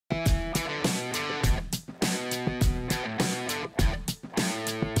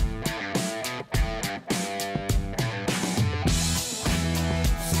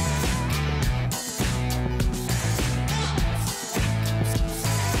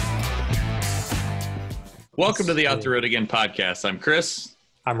Welcome to the Out the Road Again podcast. I'm Chris.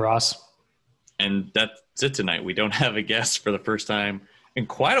 I'm Ross. And that's it tonight. We don't have a guest for the first time in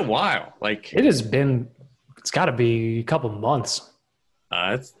quite a while. Like it's got to be a couple months.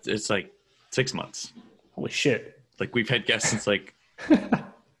 It's like 6 months. Holy shit. Like we've had guests since like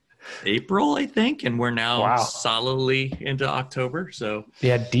April, I think. And we're now solidly into October. So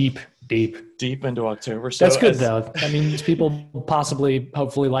yeah, deep into October. So that's good though. That means people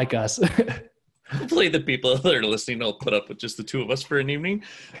hopefully like us. Hopefully the people that are listening will put up with just the two of us for an evening.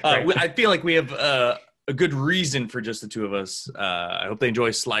 I feel like we have a good reason for just the two of us. I hope they enjoy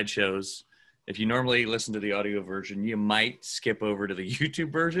slideshows. If you normally listen to the audio version, you might skip over to the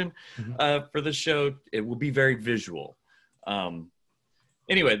YouTube version for the show. It will be very visual.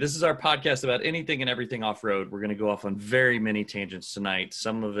 Anyway, this is our podcast about anything and everything off-road. We're going to go off on very many tangents tonight.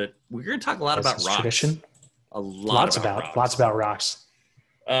 Some of it, we're going to talk a lot about rocks. Tradition. Lots about rocks.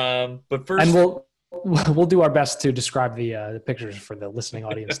 But first, and we'll do our best to describe the pictures for the listening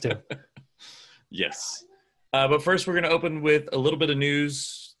audience too. Yes. But first, we're going to open with a little bit of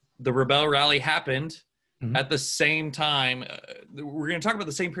news. The Rebelle Rally happened at the same time. We're going to talk about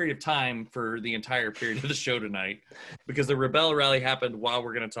the same period of time for the entire period of the show tonight, because the Rebelle Rally happened while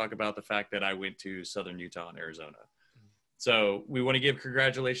we're going to talk about the fact that I went to Southern Utah and Arizona. So we want to give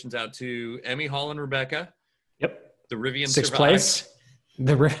congratulations out to Emme Hall and Rebecca. Yep. The Rivian Sixth survived. Place.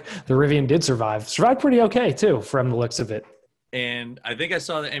 The Rivian did survive. Survived pretty okay, too, from the looks of it. And I think I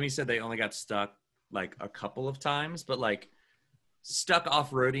saw that Emme said they only got stuck, like, a couple of times. But, like, stuck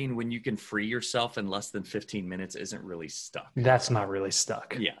off-roading when you can free yourself in less than 15 minutes isn't really stuck. That's not really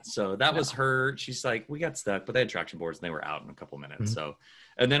stuck. Yeah, so that was her. She's like, we got stuck, but they had traction boards, and they were out in a couple minutes. So,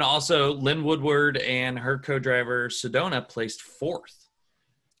 and then also, Lyn Woodward and her co-driver, Sedona, placed fourth.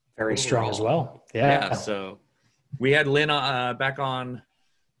 Very strong as well. Yeah, so we had Lyn back on,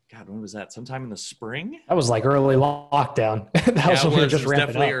 God, when was that? Sometime in the spring? That was like early lockdown. It was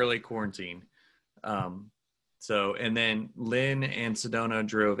definitely early quarantine. So, and then Lyn and Sedona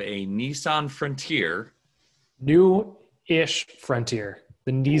drove a Nissan Frontier. New-ish Frontier.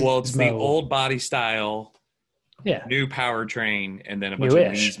 Well, it's the old body style, yeah, new powertrain, and then a bunch of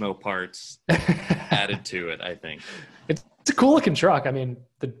Nismo parts added to it, I think. It's a cool-looking truck. I mean,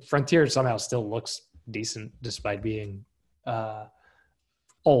 the Frontier somehow still looks decent despite being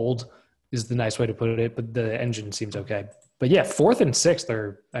old is the nice way to put it, but the engine seems okay. But yeah, fourth and sixth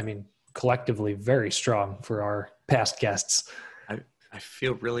are, I mean, collectively very strong for our past guests. I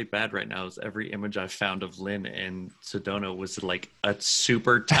feel really bad right now, as every image I've found of Lyn and Sedona was like a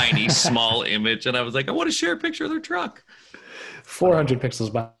super tiny small image, and I was like, I want to share a picture of their truck. 400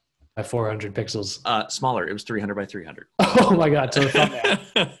 pixels by 400 pixels. Smaller. It was 300 by 300. Oh my God. So the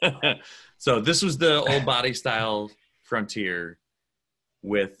thumbnail. So this was the old body style Frontier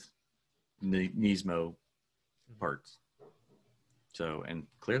with Nismo parts. So, and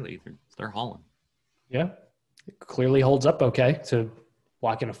clearly they're hauling. Yeah. It clearly holds up okay to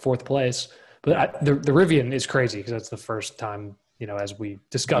walk in a fourth place. But the Rivian is crazy because that's the first time, as we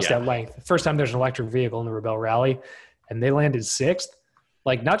discussed at length, first time there's an electric vehicle in the Rebelle Rally, and they landed sixth.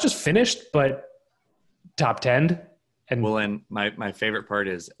 Like, not just finished, but top 10. And my favorite part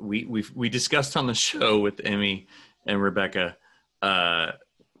is we discussed on the show with Emme and Rebecca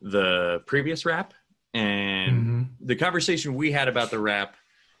the previous wrap, and the conversation we had about the wrap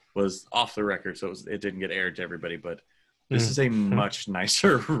was off the record, so it didn't get aired to everybody. But this is a much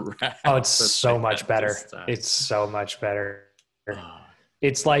nicer wrap. Oh, it's so much better. It's so much better.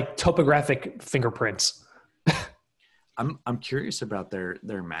 It's like topographic fingerprints. I'm curious about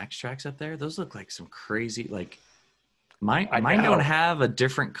their max tracks up there. Those look like some crazy, like mine don't have a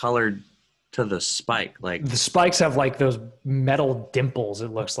different color to the spike. Like the spikes have like those metal dimples.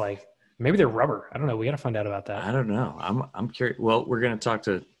 It looks like maybe they're rubber. I don't know. We got to find out about that. I don't know. I'm curious. Well, we're going to talk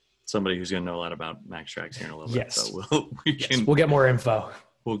to somebody who's going to know a lot about max tracks here in a little bit. So we'll get more info.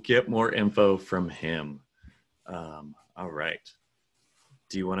 We'll get more info from him. All right.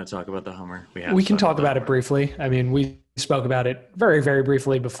 Do you want to talk about the Hummer? We can talk about it briefly. I mean, we spoke about it very, very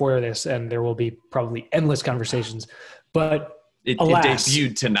briefly before this, and there will be probably endless conversations. But it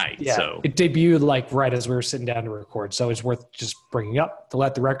debuted tonight. Yeah, so it debuted like right as we were sitting down to record. So it's worth just bringing up to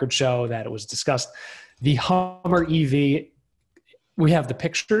let the record show that it was discussed. The Hummer EV, we have the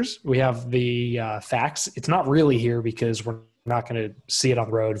pictures, we have the facts. It's not really here because we're not going to see it on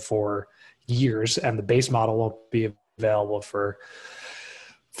the road for years, and the base model won't be available for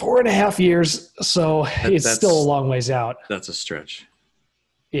 4.5 years. So it's still a long ways out. That's a stretch.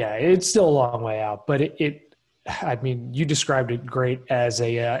 Yeah, it's still a long way out, but I mean, you described it great as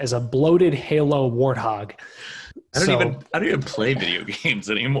a bloated Halo Warthog. I don't even play video games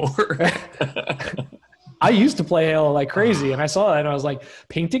anymore. I used to play Halo like crazy, and I saw that, and I was like,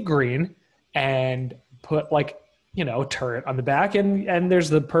 paint it green and put like, a turret on the back, and there's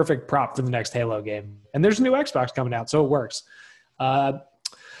the perfect prop for the next Halo game. And there's a new Xbox coming out, so it works.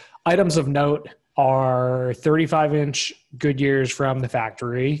 Items of note are 35-inch Goodyears from the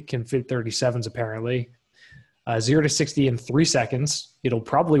factory, can fit 37s apparently. 0 to 60 in 3 seconds. It'll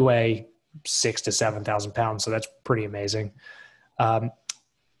probably weigh 6,000 to 7,000 pounds, so that's pretty amazing.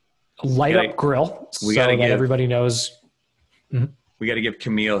 Light up grill, so that everybody knows. Mm-hmm. We got to give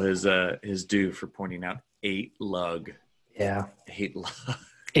Camille his due for pointing out 8 lug. Yeah, 8 lug.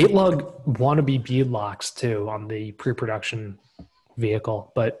 8 lug wannabe bead locks too on the pre-production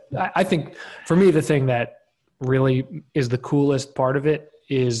vehicle. But I think for me, the thing that really is the coolest part of it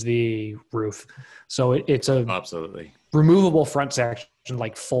is the roof. So it's a absolutely removable front section,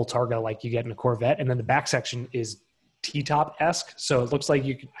 like full Targa, like you get in a Corvette, and then the back section is T-top-esque. So it looks like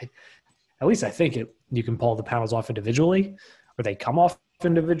you can, at least I think you can pull the panels off individually, or they come off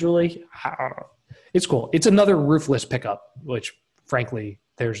individually. I don't know. It's cool. It's another roofless pickup, which frankly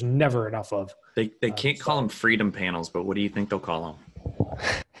there's never enough of. They can't call them freedom panels, but what do you think they'll call them?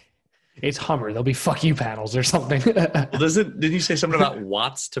 It's Hummer. They'll be fuck you panels or something. Well, did you say something about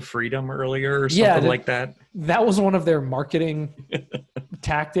watts to freedom earlier or something like that? That was one of their marketing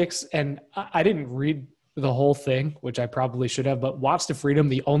tactics. And I didn't read the whole thing, which I probably should have, but watts to freedom,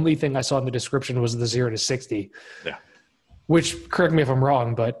 the only thing I saw in the description was the 0 to 60. Yeah. Which, correct me if I'm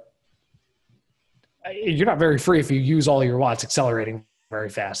wrong, but you're not very free if you use all your watts accelerating very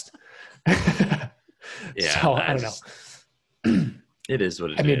fast. Yeah. So I don't know. It is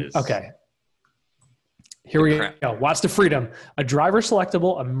what it is. Okay. Here we go. Watts to freedom, a driver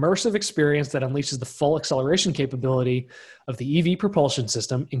selectable, immersive experience that unleashes the full acceleration capability of the EV propulsion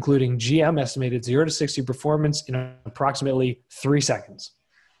system, including GM estimated 0 to 60 performance in approximately 3 seconds.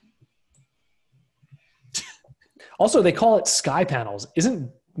 Also, they call it sky panels.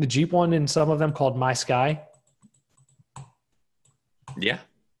 Isn't the Jeep one in some of them called My Sky? Yeah.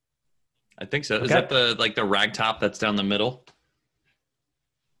 I think so. Okay. Is that the rag top that's down the middle?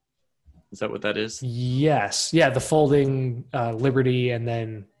 Is that what that is? Yes. Yeah, the folding Liberty and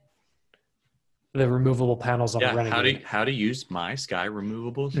then the removable panels on the Renegade. How to use My Sky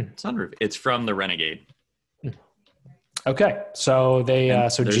removable sunroof. It's from the Renegade. Okay. So they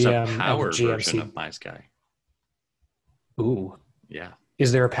there's GM a power and GMC version of My Sky. Ooh. Yeah.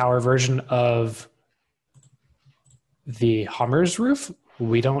 Is there a power version of the Hummer's roof?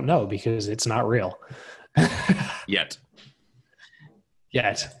 We don't know because it's not real. Yet.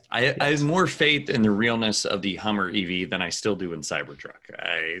 Yet. I have more faith in the realness of the Hummer EV than I still do in Cybertruck.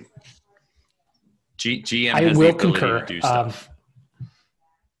 GM has the ability to do stuff.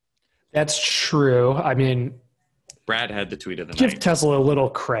 That's true. I mean, Brad had the tweet of the night. Give Tesla a little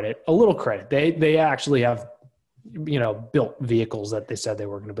credit. They actually have, built vehicles that they said they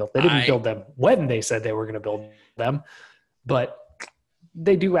were going to build. They didn't build them when they said they were going to build them, but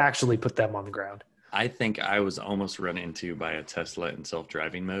they do actually put them on the ground. I think I was almost run into by a Tesla in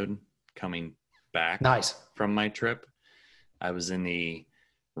self-driving mode coming back from my trip. I was in the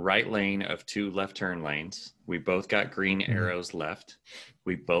right lane of 2 left turn lanes. We both got green arrows left.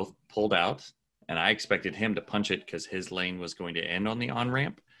 We both pulled out, and I expected him to punch it because his lane was going to end on the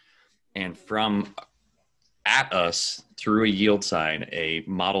on-ramp. And from at us through a yield sign, a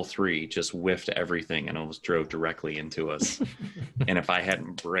Model 3 just whiffed everything and almost drove directly into us. And if I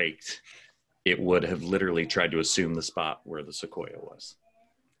hadn't braked, it would have literally tried to assume the spot where the Sequoia was.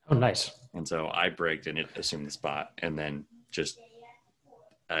 Oh, nice. And so I braked and it assumed the spot. And then just,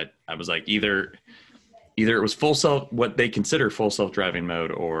 I was like, either it was what they consider full self-driving mode,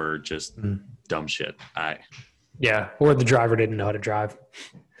 or just dumb shit. Yeah. Or the driver didn't know how to drive.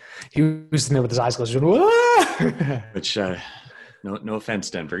 He was sitting there with his eyes closed. Which, no offense,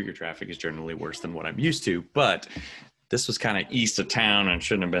 Denver, your traffic is generally worse than what I'm used to, but this was kind of east of town and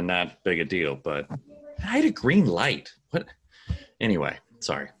shouldn't have been that big a deal, but I had a green light. What? Anyway,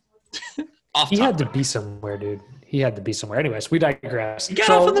 sorry. He had to be somewhere, dude. He had to be somewhere. Anyways, we digress. You got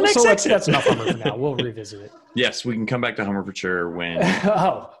off on the next exit. That's enough Hummer for now. We'll revisit it. Yes, we can come back to Hummer for sure when...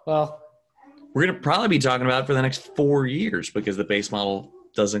 Oh, well. We're going to probably be talking about it for the next 4 years because the base model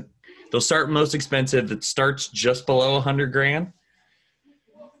doesn't... They'll start most expensive. That starts just below $100,000.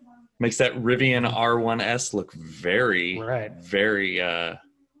 Makes that Rivian R1S look very, very,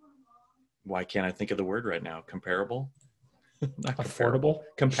 why can't I think of the word right now? Comparable? Affordable?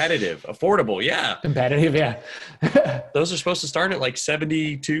 Competitive. Affordable, yeah. Competitive, yeah. Those are supposed to start at like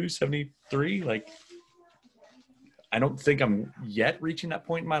 72, 73. Like, I don't think I'm yet reaching that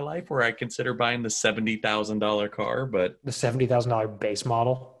point in my life where I consider buying the $70,000 car, but... The $70,000 base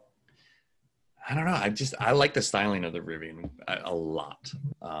model? I don't know. I like the styling of the Rivian a lot.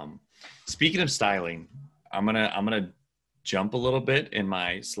 Speaking of styling, I'm gonna jump a little bit in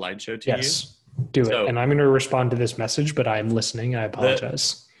my slideshow to you. Yes, do it. And I'm going to respond to this message, but I'm listening. I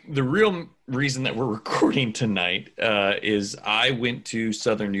apologize. The real reason that we're recording tonight is I went to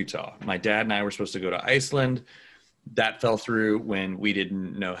Southern Utah. My dad and I were supposed to go to Iceland. That fell through when we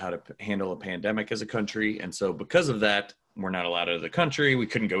didn't know how to handle a pandemic as a country. And so because of that, we're not allowed out of the country. We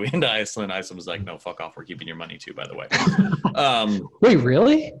couldn't go into Iceland. Iceland was like, no, fuck off. We're keeping your money too, by the way. Wait,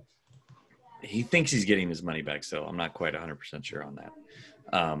 really? He thinks he's getting his money back, so I'm not quite 100% sure on that.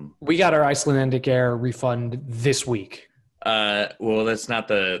 We got our Icelandic Air refund this week. Well, that's not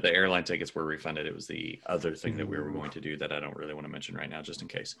the airline tickets were refunded. It was the other thing that we were going to do that I don't really want to mention right now, just in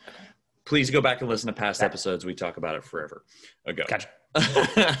case. Please go back and listen to past episodes. We talk about it forever ago. Gotcha.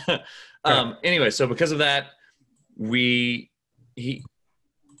 Anyway, so because of that, I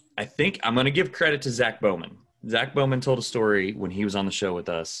think I'm going to give credit to Zach Bowman. Zach Bowman told a story when he was on the show with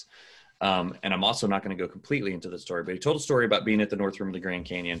us. And I'm also not going to go completely into the story, but he told a story about being at the North Rim of the Grand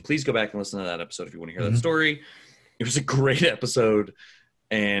Canyon. Please go back and listen to that episode if you want to hear that story. It was a great episode,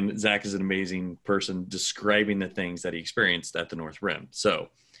 and Zach is an amazing person describing the things that he experienced at the North Rim. So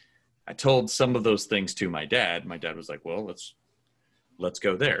I told some of those things to my dad. My dad was like, well, let's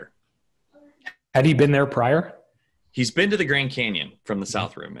go there. Had he been there prior? He's been to the Grand Canyon from the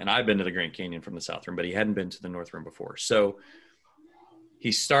South Rim, and I've been to the Grand Canyon from the South Rim, but he hadn't been to the North Rim before. So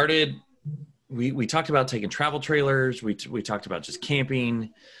he started... We talked about taking travel trailers. We talked about just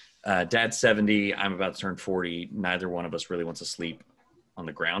camping. Dad's 70. I'm about to turn 40. Neither one of us really wants to sleep on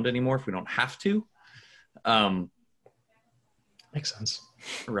the ground anymore if we don't have to. Makes sense.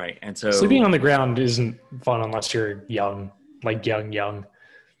 Right. And so sleeping on the ground isn't fun unless you're young, like young.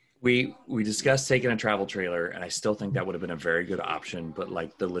 We discussed taking a travel trailer, and I still think that would have been a very good option. But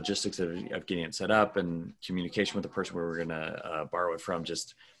like the logistics of getting it set up and communication with the person we were going to borrow it from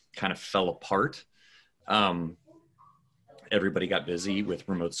just kind of fell apart. Everybody got busy with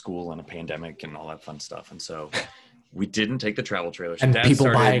remote school and a pandemic and all that fun stuff. And so we didn't take the travel trailers. And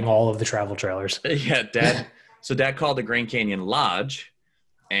people buying all of the travel trailers. Yeah, Dad. So Dad called the Grand Canyon Lodge,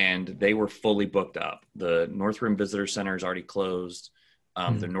 and they were fully booked up. The North Rim Visitor Center is already closed.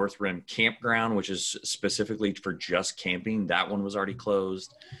 The North Rim Campground, which is specifically for just camping, that one was already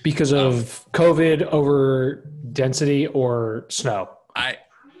closed. Because of COVID, over density, or snow?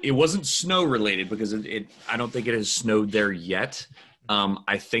 It wasn't snow related because I don't think it has snowed there yet.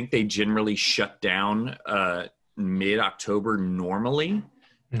 I think they generally shut down mid-October normally.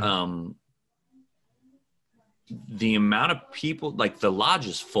 The amount of people, like the lodge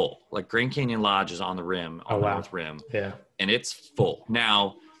is full. Like Grand Canyon Lodge is on the rim, on the North Rim. Yeah. And it's full.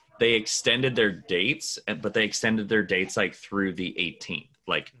 Now, they extended their dates, but they extended their dates like through the 18th.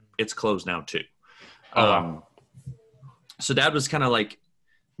 Like it's closed now too. So Dad was kind of like,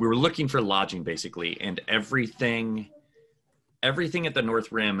 we were looking for lodging basically, and everything at the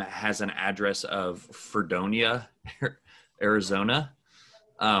North Rim has an address of Fredonia, Arizona,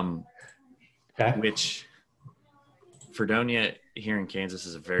 which Fredonia here in Kansas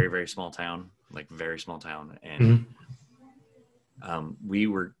is a very, very small town, like very small town. And when we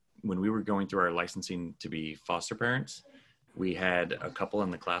were going through our licensing to be foster parents, we had a couple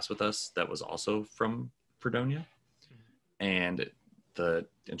in the class with us that was also from Fredonia, and the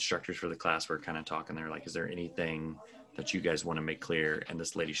instructors for the class were kind of talking. They're like, is there anything that you guys want to make clear? And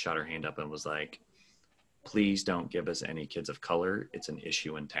this lady shot her hand up and was like, please don't give us any kids of color. It's an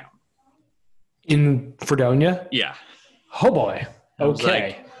issue in town. In Fredonia? Yeah. Oh boy.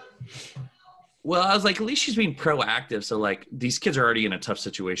 Okay. I was like, at least she's being proactive. So like these kids are already in a tough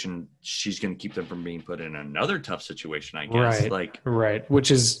situation. She's going to keep them from being put in another tough situation, I guess. Right. Which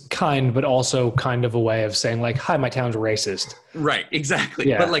is kind, but also kind of a way of saying like, hi, my town's racist. Right. Exactly.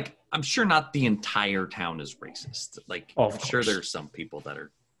 Yeah. But like, I'm sure not the entire town is racist. Like, I'm sure there's some people that are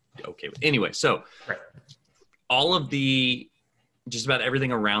okay with it. Anyway, so all of just about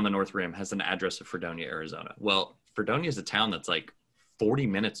everything around the North Rim has an address of Fredonia, Arizona. Well, Fredonia is a town that's like 40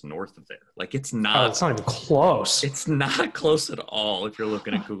 minutes north of there. Like it's not even close. It's not close at all if you're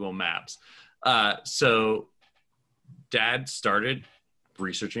looking at Google Maps. So Dad started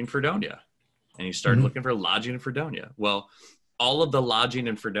researching Fredonia, and he started looking for lodging in Fredonia. Well, all of the lodging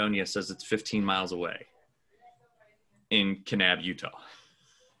in Fredonia says it's 15 miles away in Kanab, Utah.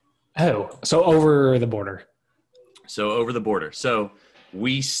 Oh, so over the border. So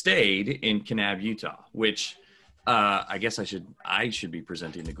we stayed in Kanab, Utah, which I guess I should be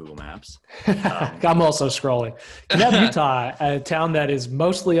presenting to Google Maps. I'm also scrolling. Kanab, Utah, a town that is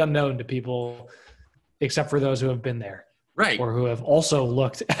mostly unknown to people, except for those who have been there. Right. or who have also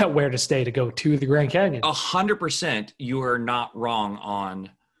looked at where to stay to go to the Grand Canyon. 100%, you are not wrong on,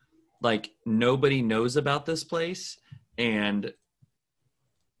 like, nobody knows about this place, and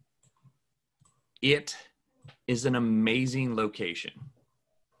it is an amazing location.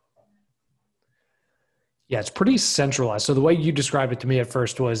 Yeah, it's pretty centralized. So the way you described it to me at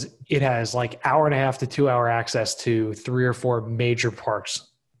first was it has like 1.5 to 2 hour access to 3 or 4 major parks.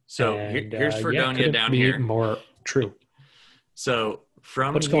 So and, here's Fredonia down here. More true. So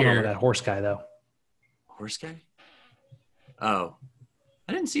from What's going on with that horse guy though? Horse guy? Oh,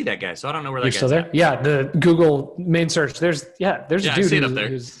 I didn't see that guy, so I don't know where that You're guy's still there? at. Yeah, the Google main search. There's a dude I see it up there.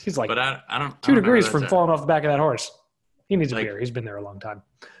 he's like But I don't 2 degrees from at. falling off the back of that horse. He needs a Like- beer. He's been there a long time.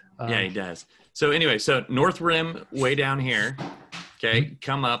 Yeah, he does. So anyway, so North Rim way down here. Okay,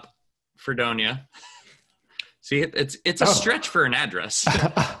 come up Fredonia. See, it's a stretch for an address.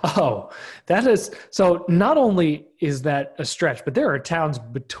 Oh, that is so. Not only is that a stretch, but there are towns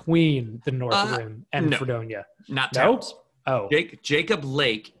between the North Rim and no. Fredonia. Not No? towns. Oh, Jacob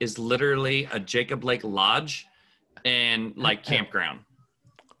Lake is literally a Jacob Lake Lodge and like campground.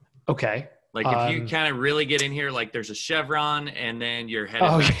 okay. Like if you kind of really get in here, like there's a Chevron and then you're headed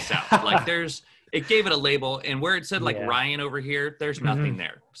back south. Like it gave it a label, and where it said like Ryan over here, there's nothing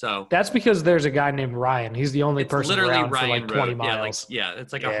there. So that's because there's a guy named Ryan. He's the only person literally around Ryan for like 20 Road. miles. Yeah,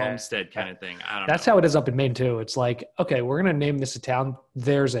 it's like a homestead kind of thing. I don't know. That's how it is up in Maine too. It's like, okay, we're going to name this a town.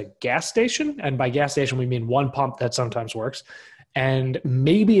 There's a gas station, and by gas station we mean one pump that sometimes works, and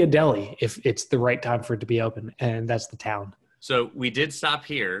maybe a deli if it's the right time for it to be open, and that's the town. So we did stop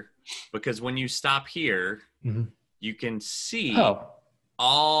here because when you stop here, you can see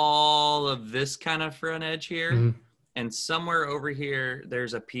all of this kind of front edge here, and somewhere over here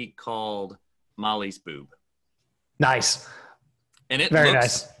there's a peak called Molly's Boob. Nice. And it very looks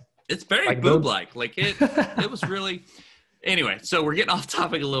nice. It's very like boob-like. Like it was really. Anyway, so we're getting off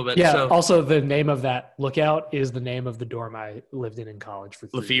topic a little bit. Yeah. So, also, the name of that lookout is the name of the dorm I lived in college for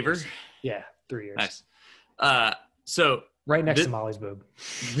 3 years. Yeah, 3 years. Nice. So right next to Molly's Boob.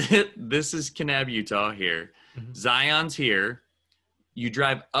 This is Kanab, Utah. Here, Zion's here. You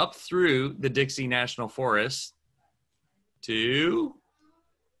drive up through the Dixie National Forest to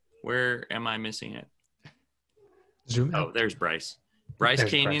where am I missing it? Zoom out. Oh, there's Bryce. Bryce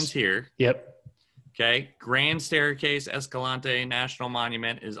Canyon's here. Yep. Okay. Grand Staircase, Escalante, National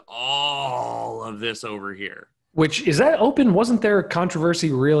Monument is all of this over here. Which, is that open? Wasn't there a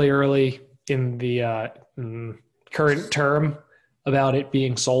controversy really early in the current term about it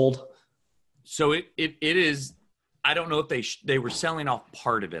being sold? So it is. I don't know if they were selling off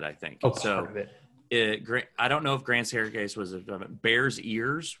part of it. I think. Oh, part of it. I don't know if Grand Staircase was Bear's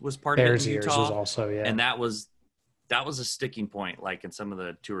Ears was part Bear's of it in Ears Utah, was also and that was a sticking point. Like in some of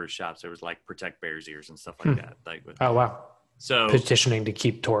the tourist shops, there was like protect Bear's Ears and stuff like that. Like oh wow. So petitioning to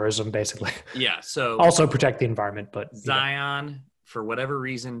keep tourism, basically. Yeah. So also protect the environment, but Zion, for whatever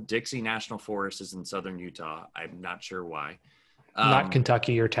reason, Dixie National Forest is in southern Utah. I'm not sure why. Not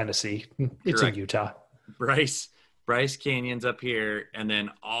Kentucky or Tennessee. It's correct. In Utah. Bryce Canyon's up here, and then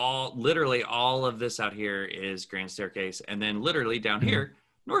literally all of this out here is Grand Staircase, and then literally down here,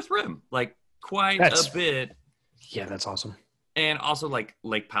 North Rim, like quite a bit. Yeah, that's awesome. And also like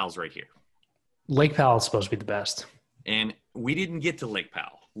Lake Powell's right here. Lake Powell is supposed to be the best. And we didn't get to Lake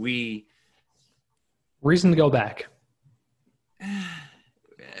Powell. Reason to go back.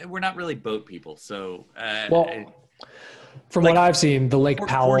 We're not really boat people, so from what I've seen, the Lake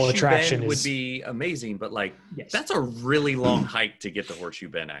Powell attraction would be amazing, but that's a really long hike to get to Horseshoe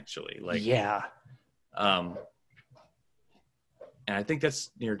Bend, actually. And I think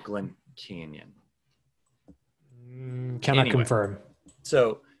that's near Glen Canyon. Cannot confirm.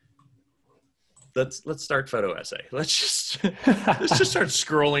 So let's start photo essay. Let's just start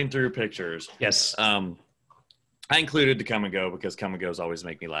scrolling through pictures. Yes. I included the come and go because come and goes always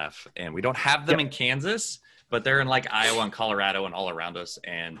make me laugh, and we don't have them in Kansas. But they're in like Iowa and Colorado and all around us,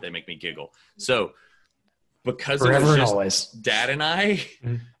 and they make me giggle. So because forever it was and just Dad and I,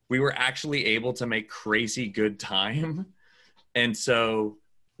 we were actually able to make crazy good time. And so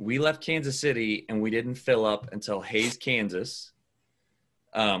we left Kansas City and we didn't fill up until Hays, Kansas,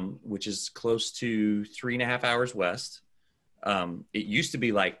 which is close to 3.5 hours west. It used to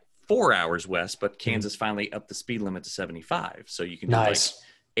be like 4 hours west, but Kansas finally upped the speed limit to 75. So you can do like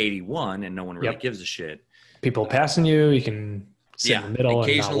 81 and no one really gives a shit. People passing you, you can sit in the middle.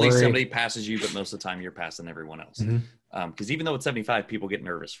 Occasionally and not worry. somebody passes you, but most of the time you're passing everyone else. Because even though it's 75, people get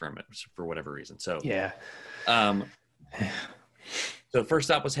nervous from it for whatever reason. So so the first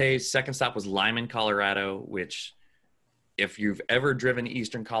stop was Hays. Second stop was Lyman, Colorado, which if you've ever driven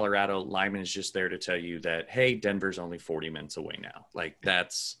Eastern Colorado, Lyman is just there to tell you that, hey, Denver's only 40 minutes away now. Like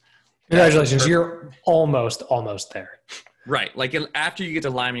that's Congratulations. You're almost there. right. Like after you get to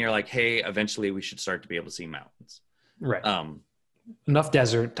Lyman, you're like, hey, eventually we should start to be able to see mountains. Right. Enough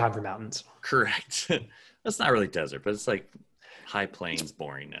desert, time for mountains. Correct. That's not really desert, but it's like high plains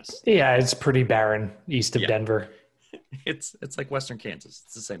boringness. Yeah, it's pretty barren east of Denver. It's like Western Kansas.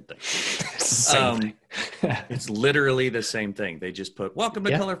 It's the same thing. It's the same thing. It's literally the same thing. They just put "Welcome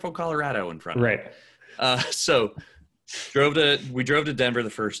to Colorful Colorado" in front of it. Right. So we drove to Denver the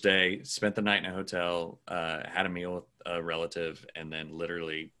first day, spent the night in a hotel, had a meal with a relative, and then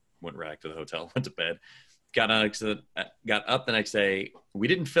literally went right back to the hotel, went to bed. Got up the next day. We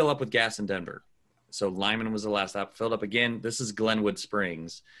didn't fill up with gas in Denver. So Lyman was the last stop. Filled up again. This is Glenwood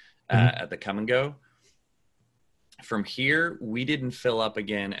Springs at the Come and Go. From here, we didn't fill up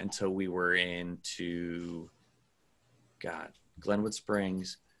again until we were into, Glenwood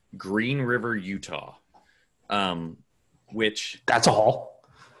Springs, Green River, Utah, which... That's a haul.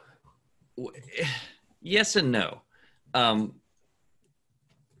 Yes and no.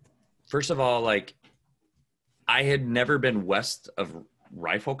 First of all, like, I had never been west of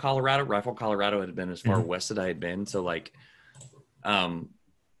Rifle, Colorado. Rifle, Colorado had been as far west as I had been. So, like, how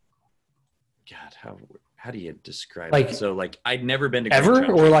do you describe it? So, like, I'd never been to ever,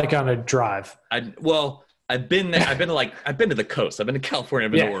 or like on a drive. I've been there. I've been to the coast. I've been to California.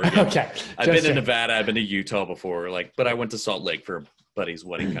 I've been to Oregon. Okay. I've been to Nevada. I've been to Utah before. Like, but I went to Salt Lake for a buddy's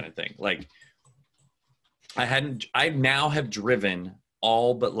wedding kind of thing. Like, I now have driven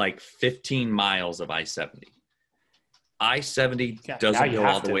all but like 15 miles of I-70. I-70 doesn't go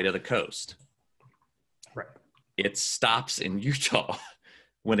all the way to the coast. Right. It stops in Utah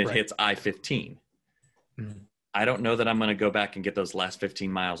when it hits I-15. I don't know that I'm going to go back and get those last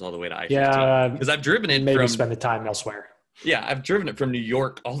 15 miles all the way to I-15. Because I've driven it maybe spend the time elsewhere. Yeah, I've driven it from New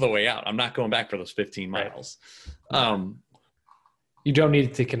York all the way out. I'm not going back for those 15 miles. You don't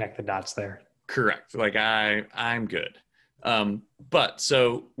need to connect the dots there. Correct. Like I'm good. But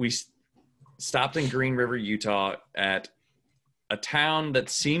so we stopped in Green River, Utah at a town that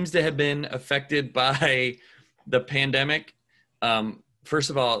seems to have been affected by the pandemic. First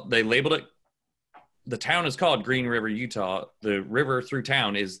of all, they labeled it. The town is called Green River, Utah. The river through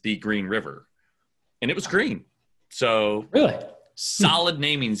town is the Green River, and it was green. So really solid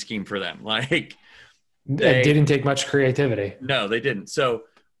naming scheme for them. Like it didn't take much creativity. No, they didn't. So,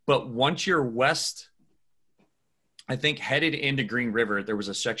 but once you're west, I think headed into Green River, there was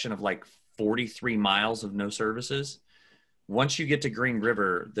a section of like 43 miles of no services. Once you get to Green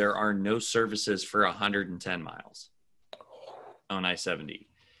River, there are no services for 110 miles on I-70.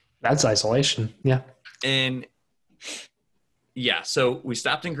 That's isolation. Yeah. And yeah, so we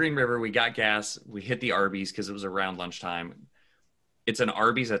stopped in Green River. We got gas. We hit the Arby's because it was around lunchtime. It's an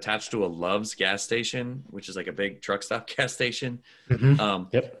Arby's attached to a Love's gas station, which is like a big truck stop gas station.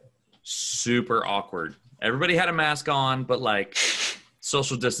 Super awkward. Everybody had a mask on, but like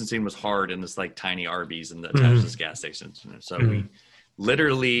social distancing was hard in this like tiny Arby's and attached to this gas station. So we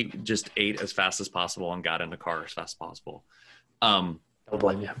literally just ate as fast as possible and got in the car as fast as possible. Don't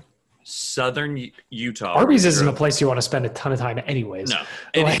blame you. Southern Utah. Arby's isn't a place you want to spend a ton of time anyways. No.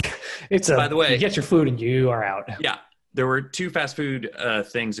 Like, by the way, you get your food and you are out. Yeah. There were two fast food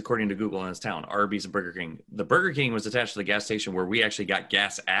things, according to Google, in this town, Arby's and Burger King. The Burger King was attached to the gas station where we actually got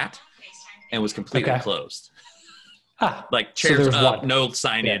gas at and was completely closed. Like chairs up, no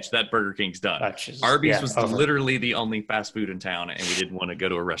signage, that Burger King's done. Arby's was literally the only fast food in town, and we didn't want to go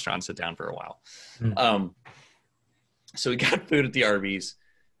to a restaurant and sit down for a while. So we got food at the Arby's.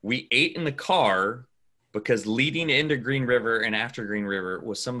 We ate in the car because leading into Green River and after Green River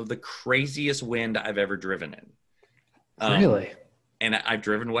was some of the craziest wind I've ever driven in. Really? And I've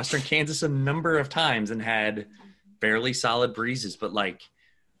driven Western Kansas a number of times and had fairly solid breezes, but like,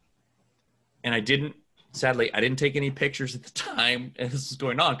 and I didn't take any pictures at the time as this was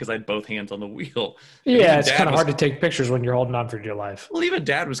going on because I had both hands on the wheel. Yeah, it's kind of hard to take pictures when you're holding on for dear life. Well, even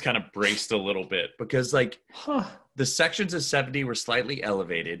Dad was kind of braced a little bit because like the sections of 70 were slightly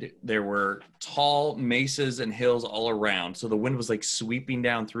elevated. There were tall mesas and hills all around. So the wind was like sweeping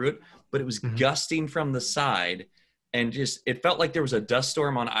down through it, but it was gusting from the side. And just, it felt like there was a dust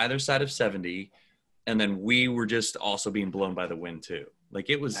storm on either side of 70. And then we were just also being blown by the wind too. Like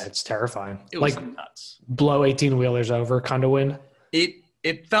it was, it's terrifying. It was like nuts. Blow 18 wheelers over kind of wind.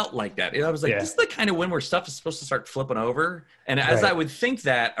 It felt like that. I was like, this is the kind of wind where stuff is supposed to start flipping over. And as I would think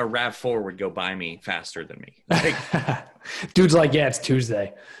that, a RAV4 would go by me faster than me. Like, dude's like, yeah, it's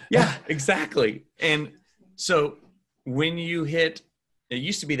Tuesday. Yeah, exactly. And so when you hit It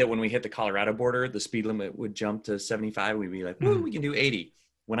used to be that when we hit the Colorado border, the speed limit would jump to 75. We'd be like, woo, we can do 80.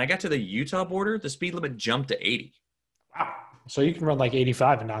 When I got to the Utah border, the speed limit jumped to 80. Wow. So you can run like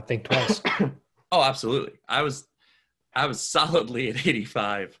 85 and not think twice. Oh, absolutely. I was solidly at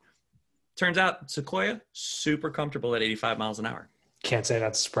 85. Turns out Sequoia, super comfortable at 85 miles an hour. Can't say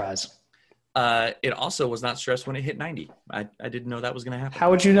that's a surprise. It also was not stressed when it hit 90. I didn't know that was going to happen. How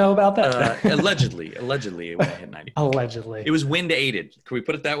would you know about that? Allegedly, when it hit 90. Allegedly. It was wind aided. Can we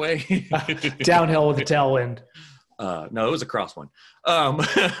put it that way? Downhill with a tailwind. No, it was a crosswind.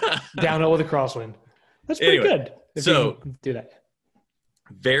 Downhill with a crosswind. That's pretty good. If so you do that.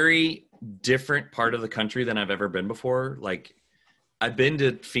 Very different part of the country than I've ever been before. Like, I've been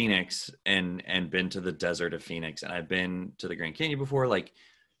to Phoenix and been to the desert of Phoenix, and I've been to the Grand Canyon before. Like,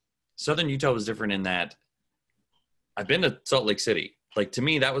 Southern Utah was different in that I've been to Salt Lake City. Like, to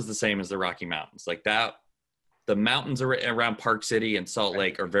me, that was the same as the Rocky Mountains. Like, that, the mountains around Park City and Salt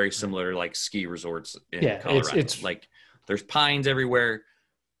Lake are very similar to like ski resorts in Colorado. It's like there's pines everywhere.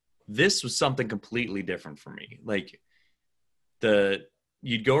 This was something completely different for me. Like,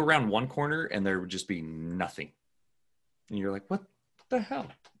 you'd go around one corner and there would just be nothing. And you're like, what the hell?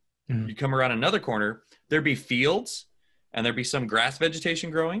 Mm-hmm. You come around another corner, there'd be fields and there'd be some grass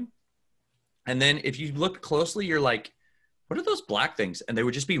vegetation growing. And then if you look closely, you're like, what are those black things? And they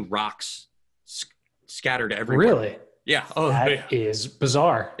would just be rocks scattered everywhere. Really? Yeah. Oh, that is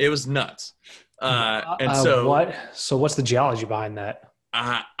bizarre. It was nuts. And so So what's the geology behind that?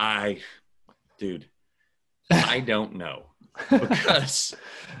 Dude, I don't know. Because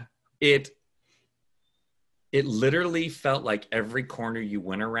it literally felt like every corner you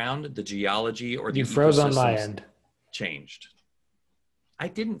went around, the geology or the you froze on my end changed. I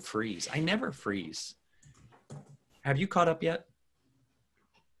didn't freeze. I never freeze. Have you caught up yet?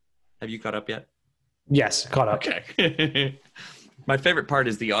 Yes, caught up. Okay. My favorite part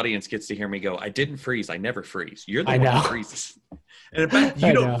is the audience gets to hear me go, I didn't freeze. I never freeze. You're the one who freezes. And in fact,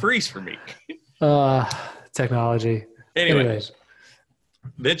 you don't freeze for me. Technology. Anyways,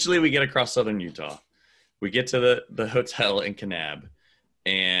 eventually we get across Southern Utah. We get to the hotel in Kanab,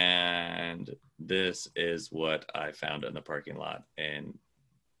 and this is what I found in the parking lot. And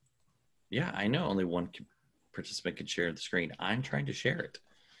yeah, I know only one participant could share the screen. I'm trying to share it.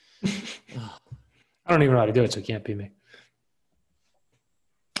 I don't even know how to do it, so it can't be me.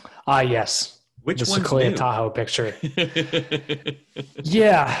 Yes. Which one's Sequoia Tahoe picture?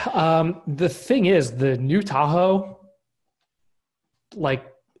 Yeah. The thing is, the new Tahoe, like,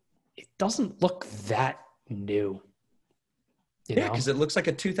 it doesn't look that new. Yeah, because it looks like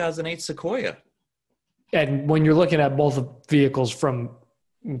a 2008 Sequoia. And when you're looking at both vehicles from,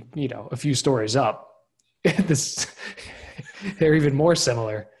 a few stories up, they're even more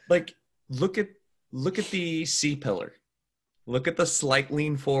similar. Like, look at the C-pillar. Look at the slight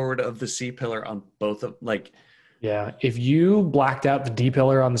lean forward of the C-pillar on both of, like. Yeah, if you blacked out the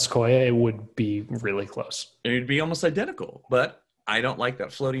D-pillar on the Sequoia, it would be really close. It would be almost identical, but I don't like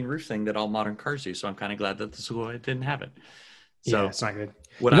that floating roof thing that all modern cars do, so I'm kind of glad that the Sequoia didn't have it. So yeah, it's not good.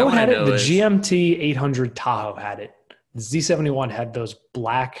 What I had it? The GMT 800 Tahoe had it. The Z71 had those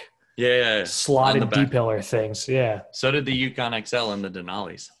black slotted D-pillar things. Yeah. So did the Yukon XL and the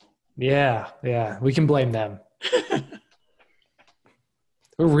Denali's. Yeah. We can blame them.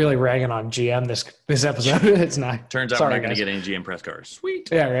 We're really ragging on GM this episode. It's not. Turns out we're not going to get any GM press cars. Sweet.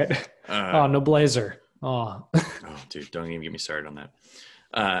 Yeah, right. No Blazer. Oh, dude, don't even get me started on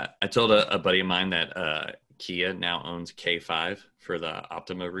that. I told a buddy of mine that Kia now owns K5 for the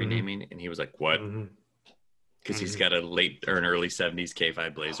Optima renaming, and he was like, "What?" Because he's got an early 70s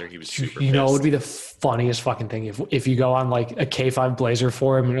K5 Blazer. He was super pissed. It would be the funniest fucking thing if you go on like a K5 Blazer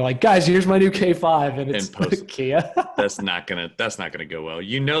forum and you're like, guys, here's my new K5, and it's Kia. That's not gonna go well.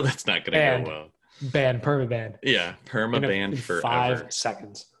 That's not gonna go well. Permaban. Yeah, permaban forever. 5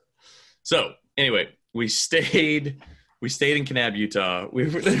 seconds. So anyway, we stayed in Kanab, Utah.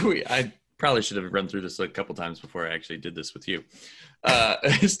 I probably should have run through this a couple times before I actually did this with you.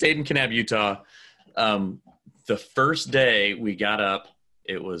 Stayed in Kanab, Utah. The first day we got up,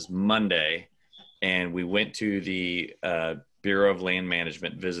 it was Monday, and we went to the Bureau of Land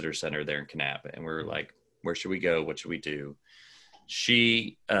Management Visitor Center there in Kanab, and we were like, where should we go? What should we do?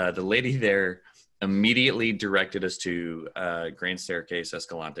 The lady there immediately directed us to Grand Staircase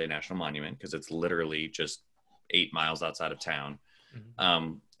Escalante National Monument, because it's literally just 8 miles outside of town.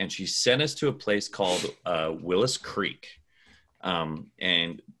 Mm-hmm. And she sent us to a place called Willis Creek.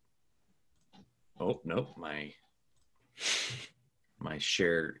 And oh, nope, my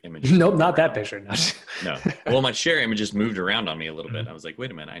share image. Nope, not that picture. No. Well, my share images moved around on me a little bit. I was like,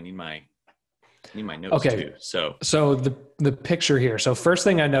 wait a minute, I need my Need my notes too. So the picture here. So first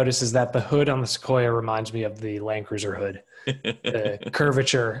thing I notice is that the hood on the Sequoia reminds me of the Land Cruiser hood. The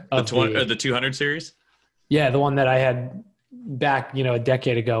curvature of the 200 series. Yeah, the one that I had back, a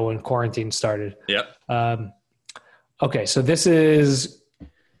decade ago when quarantine started. Yep. Okay, so this is.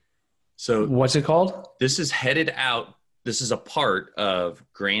 So what's it called? This is headed out. This is a part of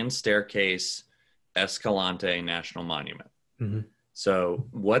Grand Staircase Escalante National Monument. Mm-hmm. So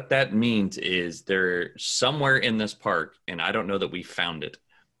what that means is there somewhere in this park, and I don't know that we found it,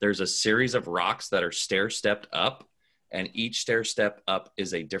 there's a series of rocks that are stair-stepped up, and each stair-step up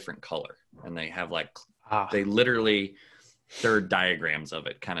is a different color. And they have there are diagrams of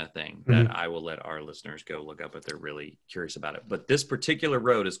it kind of thing that I will let our listeners go look up if they're really curious about it. But this particular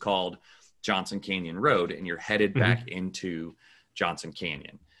road is called Johnson Canyon Road, and you're headed back into Johnson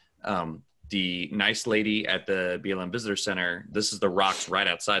Canyon. The nice lady at the BLM Visitor Center, this is the rocks right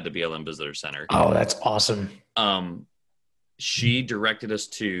outside the BLM Visitor Center. Oh, that's awesome. She directed us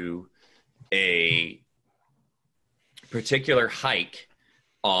to a particular hike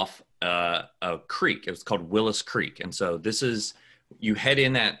off a creek. It was called Willis Creek. And so you head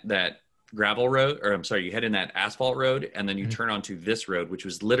in that gravel road, you head in that asphalt road, and then you turn onto this road, which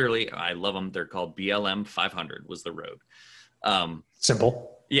was literally, I love them. They're called BLM 500 was the road.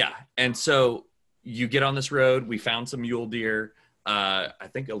 Simple. Yeah. And so you get on this road. We found some mule deer. I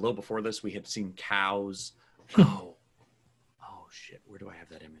think a little before this, we had seen cows. Oh shit. Where do I have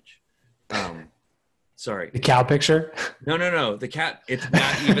that image? Sorry. The cow picture? No. The cat, it's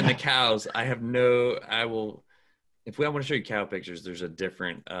not even the cows. If I want to show you cow pictures, there's a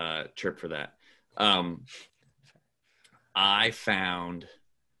different trip for that. I found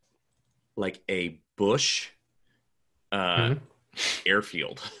like a bush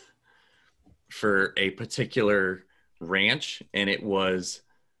airfield for a particular ranch, and it was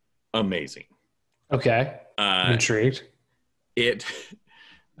amazing. Okay. I'm intrigued.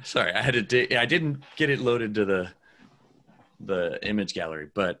 Sorry, I didn't get it loaded to the image gallery,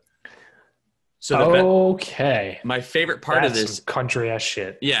 but okay. My favorite part of this country ass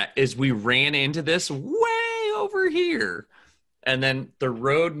shit. Yeah, is we ran into this way over here. And then the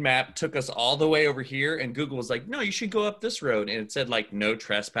road map took us all the way over here, and Google was like, no, you should go up this road. And it said like no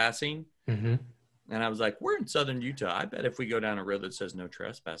trespassing. Mm-hmm. And I was like, we're in southern Utah. I bet if we go down a road that says no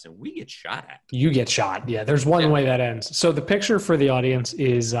trespassing, we get shot at. You get shot. Yeah, there's one way that ends. So the picture for the audience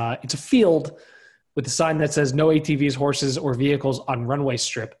is it's a field with a sign that says no ATVs, horses, or vehicles on runway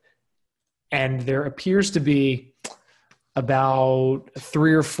strip. And there appears to be about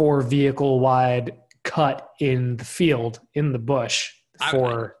 3 or 4 vehicle wide cut in the field, in the bush.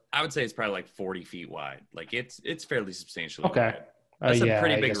 I would say it's probably like 40 feet wide. Like it's fairly substantially wide. That's a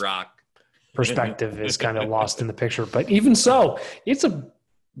pretty big rock. Perspective is kind of lost in the picture, but even so, it's a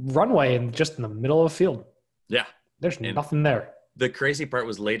runway just in the middle of a field. Yeah. There's nothing there. The crazy part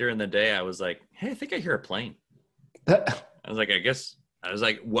was later in the day, I was like, hey, I think I hear a plane. I was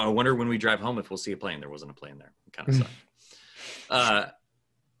like, well, I wonder when we drive home if we'll see a plane. There wasn't a plane there. It kind of sucked.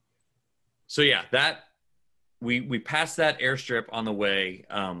 So yeah, that we passed that airstrip on the way.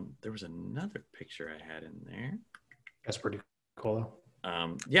 There was another picture I had in there. That's pretty cool though.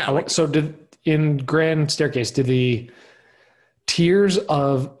 So in Grand Staircase, did the tiers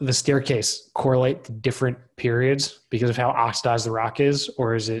of the staircase correlate to different periods because of how oxidized the rock is,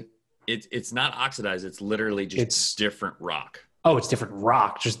 or is it? It's not oxidized. It's literally just different rock. Oh, it's different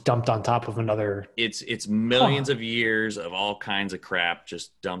rock just dumped on top of another. It's millions of years of all kinds of crap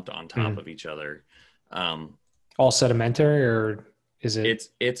just dumped on top of each other. All sedimentary, or is it?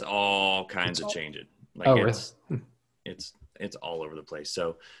 It's all kinds of changing. Like it's all over the place.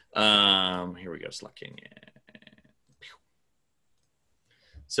 So here we go, Slucking.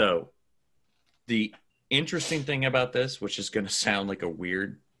 So the interesting thing about this, which is going to sound like a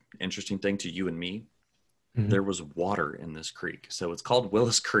weird, interesting thing to you and me, there was water in this creek. So it's called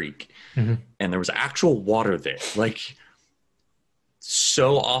Willis Creek. And there was actual water there. Like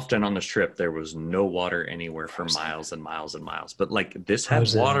so often on this trip, there was no water anywhere for miles and miles and miles. But like this had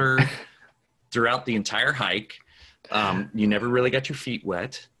water throughout the entire hike. You never really got your feet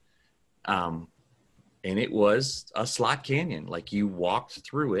wet. And it was a slot canyon. Like you walked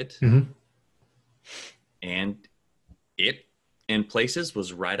through it and it in places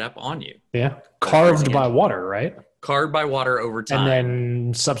was right up on you. Yeah. Carved by water, right? Carved by water over time. And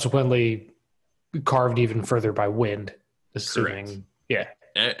then subsequently carved even further by wind. Assuming, correct. Yeah.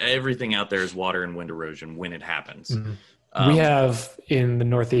 Everything out there is water and wind erosion when it happens. We have in the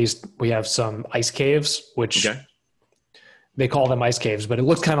Northeast, we have some ice caves, which they call them ice caves, but it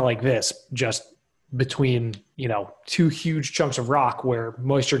looks kind of like this, just between, two huge chunks of rock where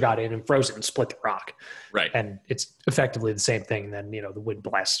moisture got in and froze it and split the rock. Right. And it's effectively the same thing. And then, the wind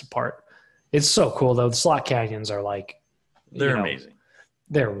blasts apart. It's so cool though. The slot canyons are like, they're amazing.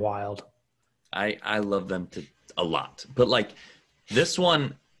 They're wild. I love them a lot. But like this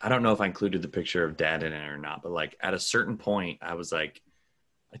one, I don't know if I included the picture of Dad in it or not, but like at a certain point I was like,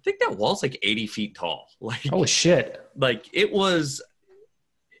 I think that wall's like 80 feet tall. Like, holy shit. Like it was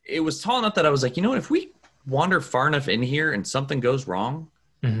tall enough that I was like, you know what, if we wander far enough in here and something goes wrong,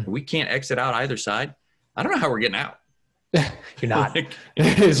 we can't exit out either side, I don't know how we're getting out. You're not. Like,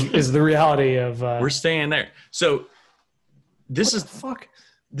 is the reality of we're staying there. So this is fuck.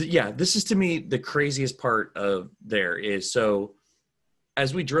 This is to me the craziest part of there is, so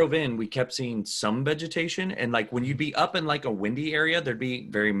as we drove in, we kept seeing some vegetation, and like when you'd be up in like a windy area, there'd be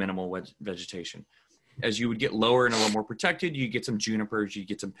very minimal vegetation. As you would get lower and a little more protected, you get some junipers, you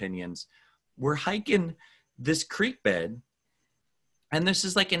get some pinions. We're hiking this creek bed, and this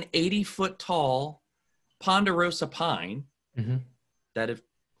is like an 80-foot tall ponderosa pine that, if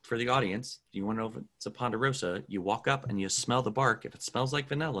for the audience, you want to know if it's a ponderosa, you walk up and you smell the bark. If it smells like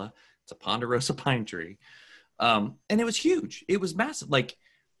vanilla, it's a ponderosa pine tree. And it was huge. It was massive. Like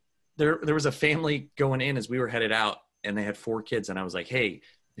there was a family going in as we were headed out, and they had 4 kids. And I was like, hey,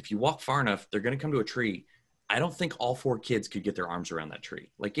 if you walk far enough, they're going to come to a tree. I don't think all 4 kids could get their arms around that tree.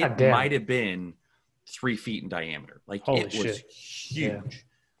 Like it might have been 3 feet in diameter. Like holy it shit. was huge,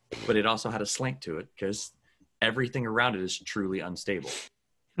 but it also had a slant to it because everything around it is truly unstable.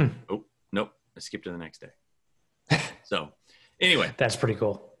 Oh, nope. I skipped to the next day. So anyway, that's pretty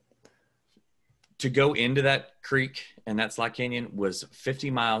cool. To go into that creek and that slot canyon was 50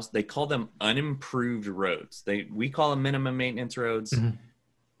 miles. They call them unimproved roads. We call them minimum maintenance roads.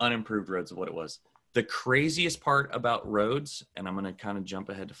 Unimproved roads is what it was. The craziest part about roads, and I'm going to kind of jump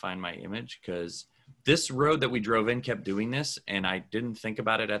ahead to find my image, because this road that we drove in kept doing this, and I didn't think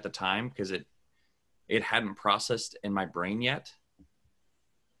about it at the time because it hadn't processed in my brain yet.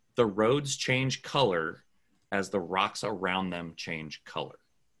 The roads change color as the rocks around them change color.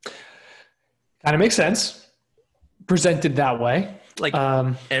 Kind of makes sense. Presented that way. Like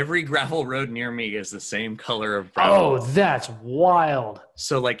every gravel road near me is the same color of brown. Oh, that's wild.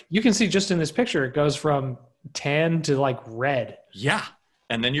 So like you can see just in this picture, it goes from tan to like red. Yeah.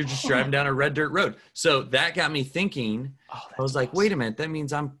 And then you're just driving down a red dirt road. So that got me thinking. I was like, wait a minute. That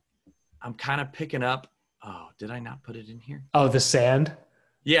means I'm kind of picking up. Oh, did I not put it in here? Oh, the sand?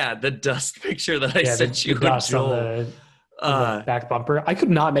 Yeah, the dust picture that I sent you. The dust on the back bumper. I could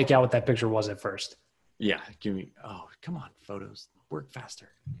not make out what that picture was at first. Yeah, come on, photos. Work faster.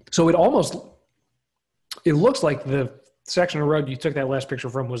 So it looks like the section of road you took that last picture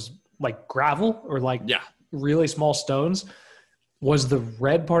from was like gravel or like really small stones. Was the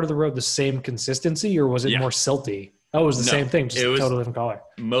red part of the road the same consistency, or was it more silty? Oh, it was the same thing, just a totally different color.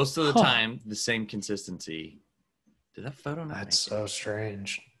 Most of the time, the same consistency. Did that photo not? That's so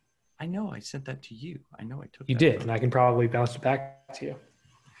strange. I know. I sent that to you. I know I took. You did, and I can probably bounce it back to you.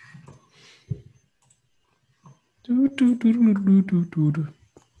 I'm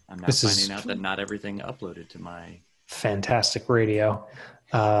now finding out that not everything uploaded to my fantastic radio.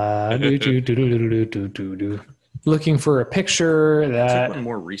 Looking for a picture that I took one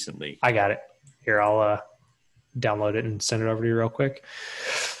more recently. I got it. Here, I'll download it and send it over to you real quick.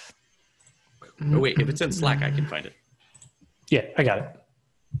 Oh wait, if it's in Slack, I can find it. Yeah, I got it.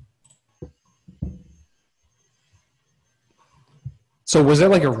 So was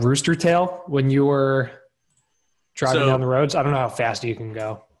that like a rooster tail when you were driving down the roads? I don't know how fast you can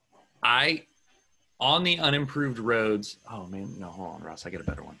go. On the unimproved roads. Oh man, no, hold on, Ross. I get a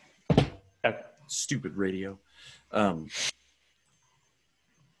better one. Okay. Stupid radio. Come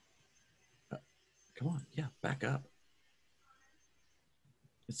on, yeah, back up.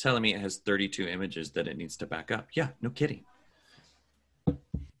 It's telling me it has 32 images that it needs to back up. Yeah, no kidding.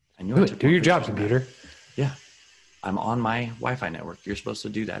 I knew. Do your job, computer. Yeah, I'm on my Wi-Fi network. You're supposed to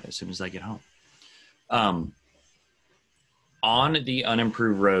do that as soon as I get home. On the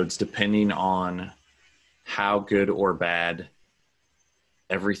unimproved roads, depending on how good or bad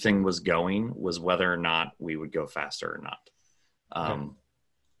everything was going, was whether or not we would go faster or not.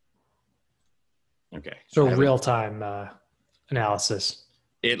 Okay. So real-time analysis.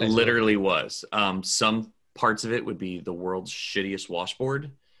 It literally was. Some parts of it would be the world's shittiest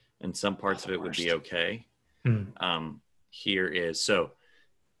washboard, and some parts of it would be okay. Here is, so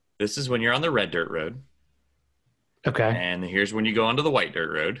this is when you're on the red dirt road. Okay. And here's when you go onto the white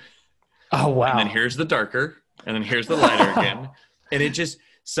dirt road. Oh, wow. And then here's the darker, and then here's the lighter again. And it just,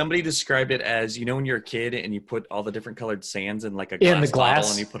 Somebody described it as, you know, when you're a kid and you put all the different colored sands in like a In the glass bottle glass.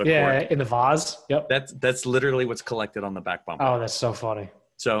 and you put a cork. In the vase. Yep. That's literally what's collected on the back bumper. Oh, that's so funny.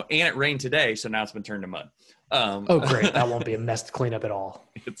 So, and it rained today, so now it's been turned to mud. Oh, great. That won't be a mess to clean up at all.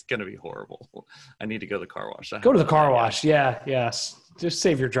 It's going to be horrible. I need to go to the car wash. Go to the car wash. Yeah. Yes. Just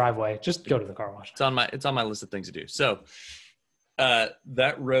save your driveway. Just go to the car wash. It's on my list of things to do. So,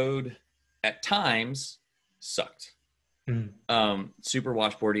 that road at times sucked. Super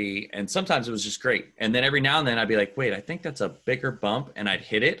washboardy, and sometimes it was just great. And then every now and then I'd be like, wait, I think that's a bigger bump, and I'd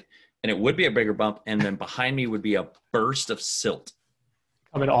hit it, and it would be a bigger bump, and then behind me would be a burst of silt.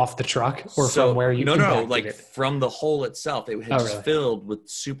 Coming off the truck or from where you like it? From the hole itself. It had just filled with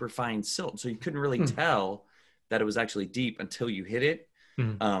super fine silt. So you couldn't really tell that it was actually deep until you hit it.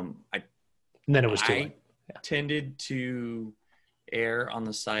 And then it was too late. Tended to err on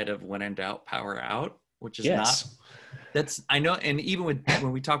the side of when in doubt, power out, which is not. That's I know, and even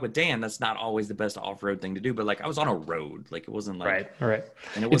when we talk with Dan, that's not always the best off-road thing to do. But like I was on a road, like it wasn't like right.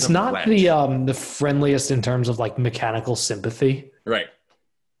 And it's not wet. the friendliest in terms of like mechanical sympathy. Right.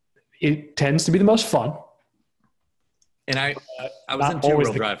 It tends to be the most fun. And I was in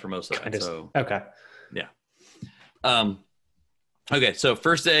two-wheel drive for most of it. So okay. Yeah. Okay, so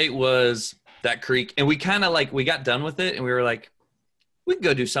first day was that creek, and we kind of like we got done with it, and we were like, we can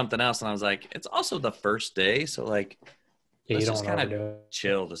go do something else. And I was like, it's also the first day, so like, let's just kind of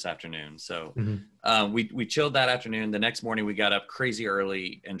chill this afternoon. So we chilled that afternoon. The next morning, we got up crazy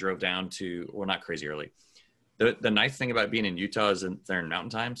early and drove down to, well, not crazy early. The nice thing about being in Utah is they're in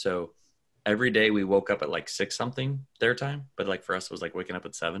mountain time. So every day we woke up at like 6 something their time. But like for us, it was like waking up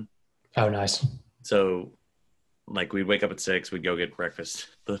at 7. Oh, nice. So like we'd wake up at 6, we'd go get breakfast.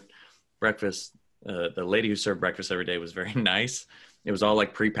 The lady who served breakfast every day was very nice. It was all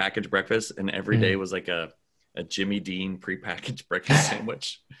like prepackaged breakfast. And every day was like a Jimmy Dean prepackaged breakfast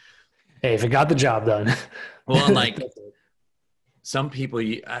sandwich. Hey, if it got the job done. Well, like some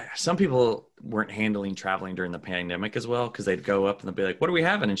people weren't handling traveling during the pandemic as well, because they'd go up and they'd be like, what are we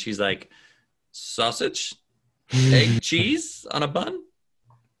having? And she's like, sausage, egg, cheese on a bun?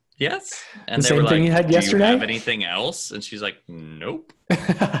 Yes. And they were like, you had yesterday? Do you have anything else? And she's like, nope.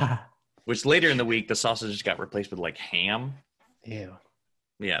 Which later in the week, the sausage got replaced with like ham. Ew.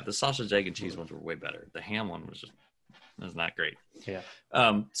 Yeah, the sausage, egg, and cheese ones were way better. The ham one was not great. Yeah.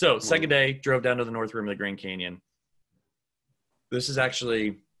 So second day, drove down to the north rim of the Grand Canyon. This is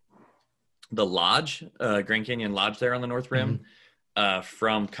actually the lodge, Grand Canyon Lodge there on the north rim,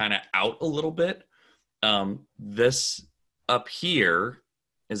 from kind of out a little bit. This up here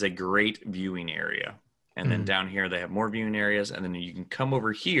is a great viewing area. And then down here, they have more viewing areas. And then you can come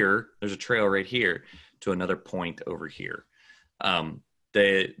over here. There's a trail right here to another point over here.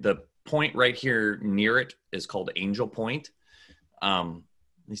 The point right here near it is called Angel Point. At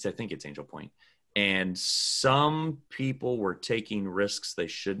least I think it's Angel Point. And some people were taking risks they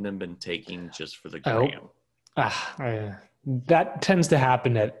shouldn't have been taking just for the gram. That tends to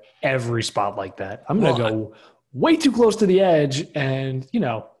happen at every spot like that. I'm going to go way too close to the edge and,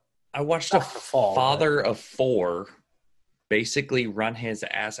 I watched a father of 4 basically run his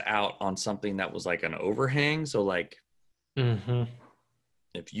ass out on something that was like an overhang. So like,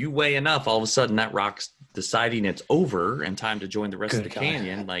 if you weigh enough, all of a sudden that rock's deciding it's over and time to join the rest of the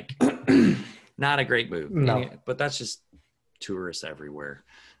canyon. Like, not a great move. No. But that's just tourists everywhere.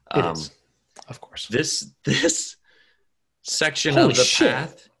 It is, of course. This section of the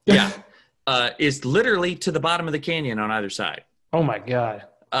path, is literally to the bottom of the canyon on either side. Oh my God.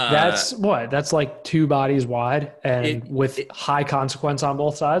 That's that's like 2 bodies wide and with high consequence on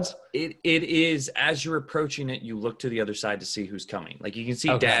both sides. It is, as you're approaching it, you look to the other side to see who's coming. Like you can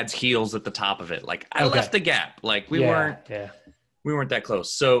see Dad's heels at the top of it. Like I left the gap. Like we weren't that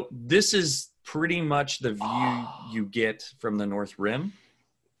close. So this is pretty much the view you get from the North Rim.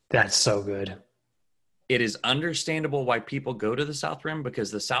 That's so good. It is understandable why people go to the South Rim,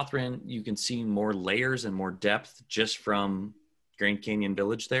 because the South Rim, you can see more layers and more depth just from Grand Canyon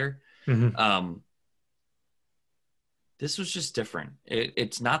Village there. This was just different.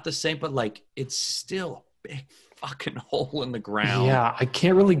 It's not the same, but like it's still a big fucking hole in the ground. Yeah, I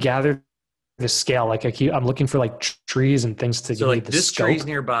can't really gather the scale. Like I'm looking for like trees and things to. So like the this scope. tree's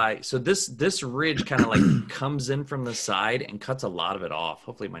nearby. So this ridge kind of like comes in from the side and cuts a lot of it off.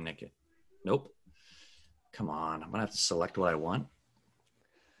 Hopefully my neck. Nope. Come on, I'm gonna have to select what I want.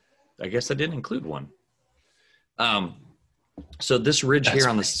 I guess I didn't include one. So this ridge here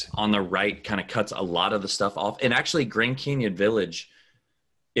on the right kind of cuts a lot of the stuff off. And actually Grand Canyon Village,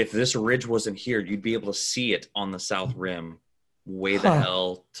 if this ridge wasn't here, you'd be able to see it on the South Rim way the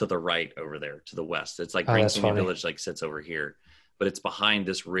hell to the right over there, to the west. It's like Grand Canyon Village like sits over here. but it's behind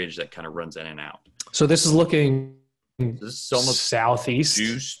this ridge that kind of runs in and out. So this is looking This is almost southeast.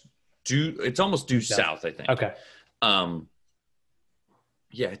 It's almost due south, I think. Okay.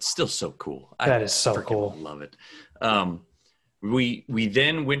 Yeah, it's still so cool. That is so cool. Love it. We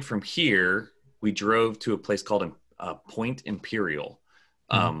then went from here. We drove to a place called Point Imperial,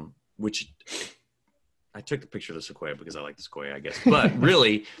 which I took the picture of the sequoia because I like the sequoia, I guess. But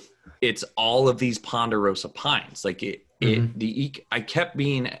really, it's all of these ponderosa pines. Like I kept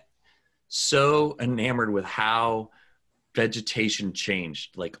being so enamored with how vegetation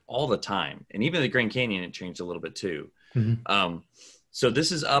changed, like all the time, and even the Grand Canyon, it changed a little bit too. So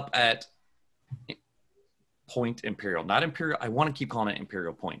this is up at Point Imperial, not Imperial. I want to keep calling it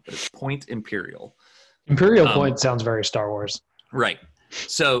Imperial Point, but it's Point Imperial. Imperial Point sounds very Star Wars. Right.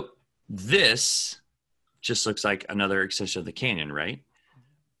 So this just looks like another extension of the canyon, right?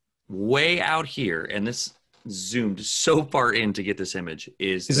 Way out here, and this zoomed so far in to get this image.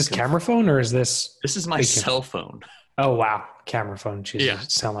 Is this camera phone or is this? This is my cell phone. Oh, wow. Camera phone. Jesus, yeah.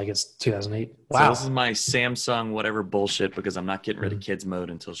 Sound like it's 2008. Wow. So this is my Samsung whatever bullshit because I'm not getting rid of kids mode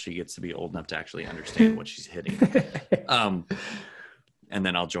until she gets to be old enough to actually understand what she's hitting. And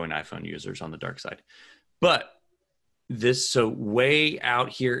then I'll join iPhone users on the dark side. But so way out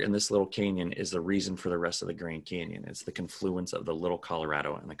here in this little canyon is the reason for the rest of the Grand Canyon. It's the confluence of the Little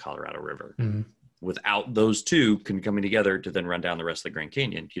Colorado and the Colorado River. Without those two coming together to then run down the rest of the Grand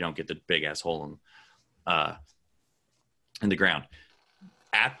Canyon, you don't get the big ass hole in the ground.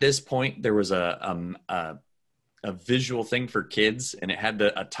 At this point, there was a visual thing for kids, and it had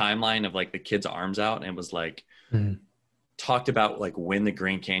a timeline of like the kids' arms out, and it was like talked about like when the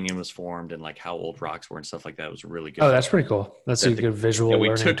Grand Canyon was formed and like how old rocks were and stuff like that. It was really good. Oh, that's pretty cool. That's a good visual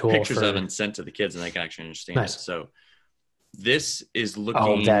learning tool. We took pictures of it and sent to the kids, and they can actually understand it. So this is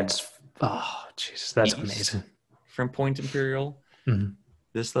looking. Jesus, that's amazing. From Point Imperial,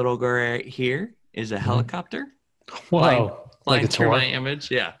 this little girl right here is a helicopter. Whoa! Flying through my image.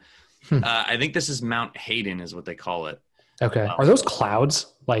 Yeah. I think this is Mount Hayden is what they call it. Okay. Are those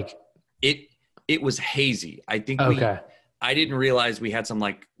clouds? Like it was hazy. I think I didn't realize we had some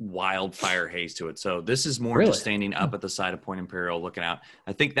like wildfire haze to it. So this is more just standing up at the side of Point Imperial looking out.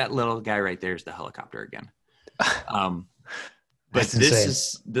 I think that little guy right there is the helicopter again. But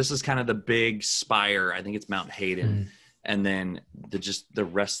this is kind of the big spire. I think it's Mount Hayden. And then the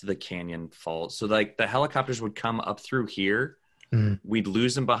rest of the canyon falls. So like the helicopters would come up through here. We'd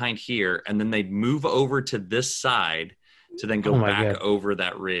lose them behind here, and then they'd move over to this side to then go back over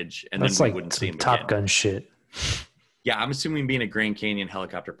that ridge, and then we wouldn't see them Top again. Gun shit. Yeah, I'm assuming being a Grand Canyon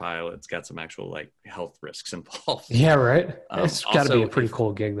helicopter pilot, it's got some actual like health risks involved. Yeah, right. It's got to be a pretty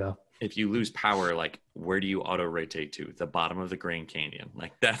cool gig, though. If you lose power, like where do you auto rotate to? The bottom of the Grand Canyon.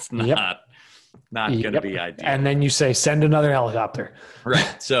 Like that's not going to be ideal. And then you say, send another helicopter.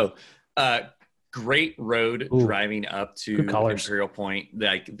 Right. So, great road driving up to Imperial Point.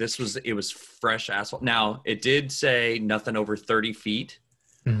 Like it was fresh asphalt. Now it did say nothing over 30 feet.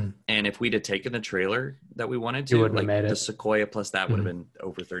 And if we'd have taken the trailer that we wanted to, like the Sequoia plus that would have been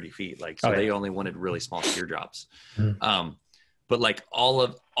over 30 feet. Like, so they only wanted really small teardrops. But like all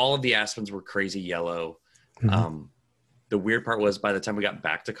of the aspens were crazy yellow. The weird part was by the time we got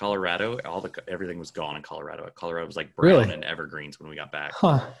back to Colorado, everything was gone in Colorado. Colorado was like brown and evergreens when we got back.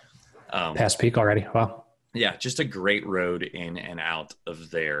 Past peak already. Wow. Yeah, just a great road in and out of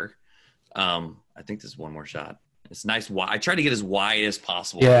there. I think there's one more shot. It's nice. I try to get as wide as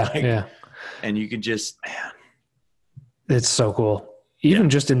possible. Yeah. And you could just, it's so cool. Even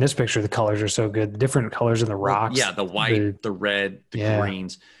just in this picture, the colors are so good. The different colors in the rocks. Yeah, the white, the red, the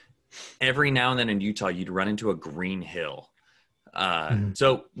greens. Every now and then in Utah, you'd run into a green hill.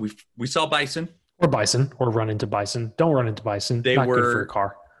 So we saw bison. Or run into bison. Don't run into bison. They Not were good for a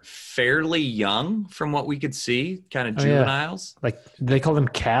car. Fairly young from what we could see, kind of juveniles. Like, they call them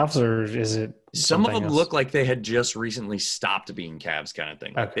calves, or is it some of them look like they had just recently stopped being calves kind of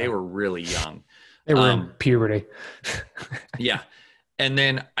thing. Like they were really young. They were in puberty. Yeah. And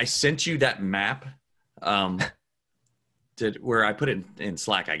then I sent you that map where I put it in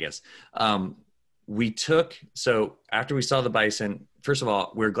Slack, I guess. So after we saw the bison, first of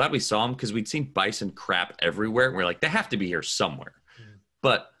all, we're glad we saw them because we'd seen bison crap everywhere. And we're like, they have to be here somewhere.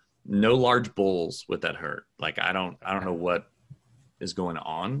 But no large bulls with that herd. Like, I don't know what is going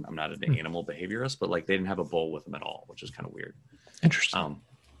on. I'm not an animal behaviorist, but like they didn't have a bull with them at all, which is kind of weird. Interesting.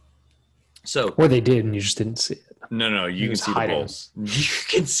 Or they did and you just didn't see it. No, you can see the bulls. You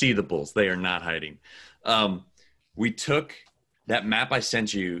can see the bulls. They are not hiding. We took that map I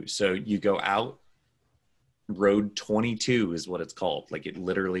sent you. So you go out, road 22 is what it's called. Like, it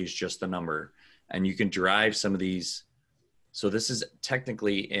literally is just the number, and you can drive some of these So this is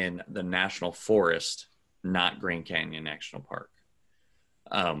technically in the National Forest, not Grand Canyon National Park.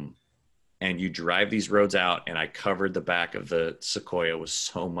 And you drive these roads out, and I covered the back of the Sequoia with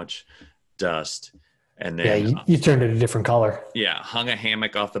so much dust. And then you turned it a different color. Yeah, hung a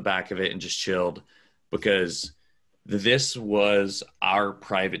hammock off the back of it and just chilled, because this was our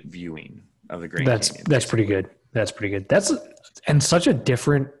private viewing of the Grand Canyon. That's pretty good. That's pretty good. And such a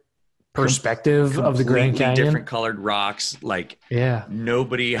different perspective of the Grand Canyon. Different colored rocks. Like,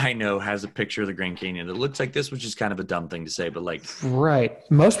 nobody I know has a picture of the Grand Canyon that looks like this, which is kind of a dumb thing to say, but like, right.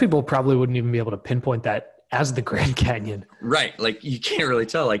 Most people probably wouldn't even be able to pinpoint that as the Grand Canyon. Right. Like, you can't really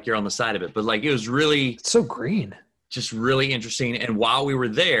tell, like, you're on the side of it, but like, it was really, it's so green, just really interesting. And while we were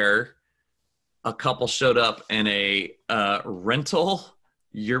there, a couple showed up in a rental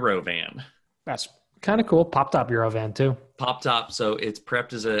Eurovan. That's kind of cool. Pop-top Eurovan too. Pop-top. So it's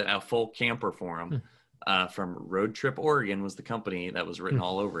prepped as a full camper for them. From Road Trip Oregon was the company that was written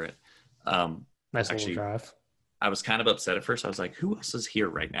all over it. Nice little drive. I was kind of upset at first. I was like, who else is here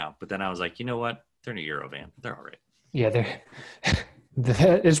right now? But then I was like, you know what? They're in a Eurovan. They're all right. Yeah,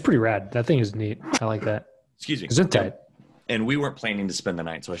 it's pretty rad. That thing is neat. I like that. Excuse me. Is it tight? And we weren't planning to spend the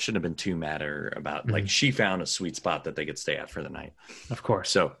night, so I shouldn't have been too mad at her about, like, she found a sweet spot that they could stay at for the night. Of course.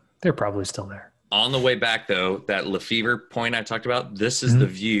 So they're probably still there. On the way back, though, that Lefevre point I talked about, this is the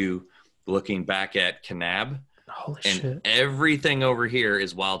view looking back at Kanab. Holy and shit. Everything over here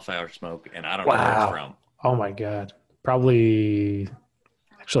is wildfire smoke, and I don't know where it's from. Oh, my God. Probably,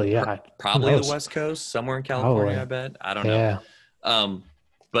 actually, yeah. Probably the West Coast, somewhere in California, I bet. I don't know.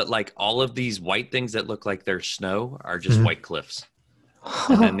 But, like, all of these white things that look like they're snow are just white cliffs.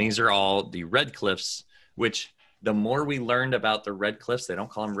 And then these are all the red cliffs, which the more we learned about the red cliffs, they don't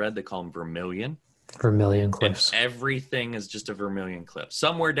call them red, they call them vermilion. Vermilion cliffs. And everything is just a vermilion cliff.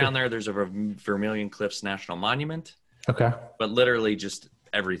 Somewhere down there, there's a Vermilion Cliffs National Monument. Okay. But literally just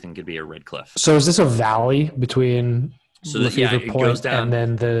everything could be a red cliff. So is this a valley between Lefevre Point goes down, and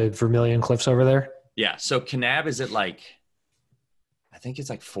then the Vermilion Cliffs over there? Yeah. So Kanab is at like, I think it's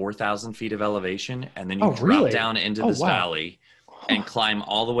like 4,000 feet of elevation. And then you drop down into this valley and climb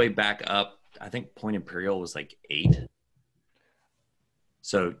all the way back up. I think Point Imperial was like 8.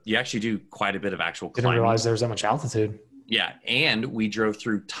 So you actually do quite a bit of actual climbing. Didn't realize there was that much altitude. Yeah. And we drove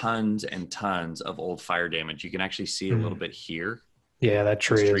through tons and tons of old fire damage. You can actually see a little bit here. Yeah, that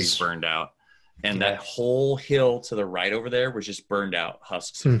tree's burned out. And that whole hill to the right over there was just burned out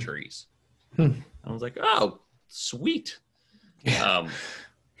husks of trees. I was like, oh, sweet. Wow.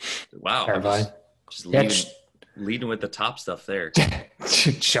 Terrifying. Just leading with the top stuff there.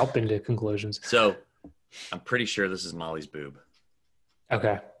 Jump into conclusions. So I'm pretty sure this is Molly's boob.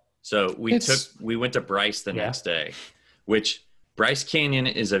 Okay. So we went to Bryce the next day, which Bryce Canyon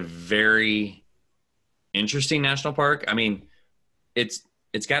is a very interesting national park. I mean, it's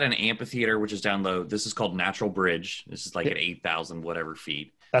got an amphitheater, which is down low. This is called Natural Bridge. This is like at 8,000 whatever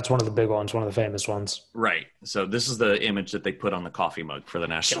feet. That's one of the big ones, one of the famous ones. Right. So this is the image that they put on the coffee mug for the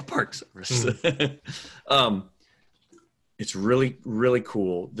National Park Service. It's really, really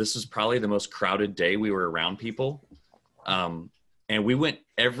cool. This is probably the most crowded day we were around people. And we went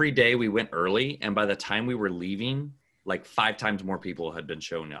every day. We went early. And by the time we were leaving, like 5 times more people had been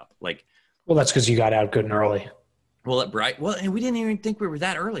showing up. Like, well, that's because you got out good and early. Well, at Bright, and we didn't even think we were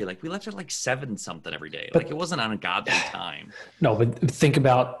that early. Like, we left at like 7 something every day. Like, it wasn't on a godly time. No, but think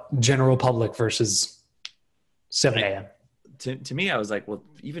about general public versus 7 a.m. To me, I was like, well,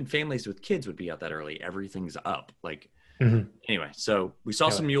 even families with kids would be out that early. Everything's up. Like, anyway, so we saw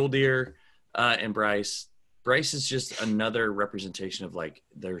some mule deer in Bryce. Bryce is just another representation of, like,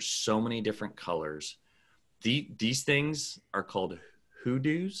 there's so many different colors. These things are called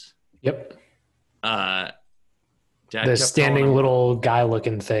hoodoos. Yep. Dad the standing little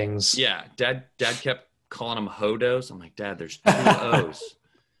guy-looking things. Yeah, Dad kept calling them hodos. I'm like, Dad, there's 2 O's.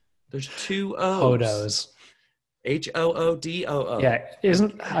 There's 2 O's. Hodos. Hoodoo. Yeah,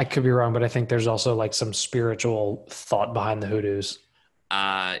 I could be wrong, but I think there's also like some spiritual thought behind the hoodoos.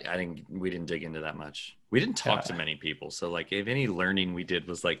 We didn't dig into that much. We didn't talk to many people, so like if any learning we did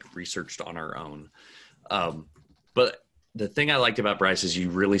was like researched on our own. But the thing I liked about Bryce is you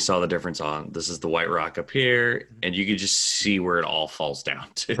really saw the difference on this is the white rock up here, and you could just see where it all falls down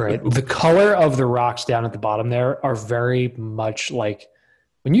to. Right. The color of the rocks down at the bottom there are very much like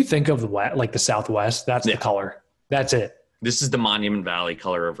when you think of the Southwest, that's the color. That's it. This is the Monument Valley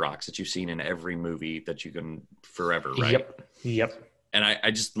color of rocks that you've seen in every movie that you can forever, right? Yep. And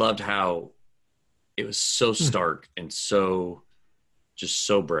I just loved how it was so stark and so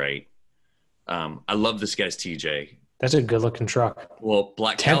bright. I love this guy's TJ. That's a good looking truck. Well,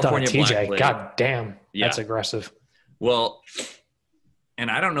 California TJ. God damn. Yeah. That's aggressive. Well, and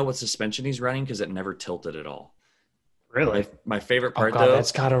I don't know what suspension he's running because it never tilted at all. Really? My favorite part, God, though.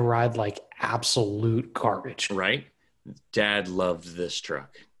 that's got to ride like absolute garbage. Right? Dad loved this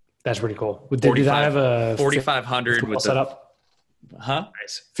truck. That's pretty cool. Did I have a 4500 with the setup? Huh?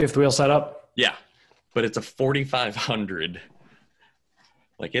 Nice. Fifth wheel setup? Yeah. But it's a 4500.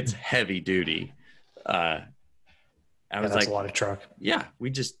 Like, it's heavy duty. I was that's like, a lot of truck. Yeah,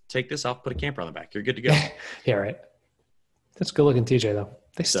 we just take this off, put a camper on the back. You're good to go. Yeah, right. That's good looking TJ though.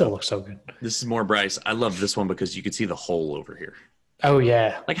 They still look so good. This is more Bryce. I love this one because you can see the hole over here. Oh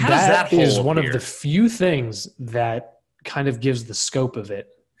yeah. Like, how does that hole is one appear? of the few things that kind of gives the scope of it,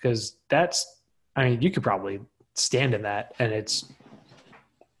 because I mean, you could probably stand in that and it's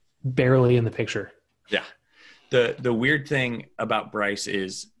barely in the picture. Yeah. The weird thing about Bryce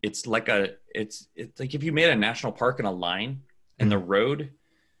is it's like if you made a national park in a line and the road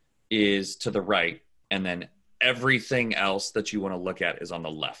is to the right and then everything else that you want to look at is on the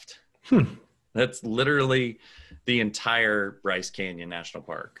left. That's literally the entire Bryce Canyon National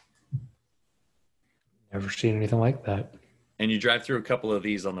Park. Never seen anything like that. And you drive through a couple of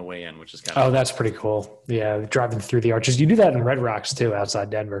these on the way in, which is kind of that's pretty cool. Yeah, driving through the arches. You do that in Red Rocks too, outside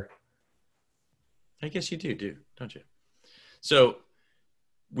Denver. I guess you do, don't you? So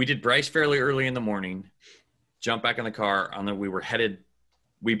we did Bryce fairly early in the morning, jumped back in the car, and then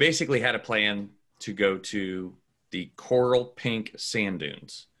we basically had a plan to go to the Coral Pink Sand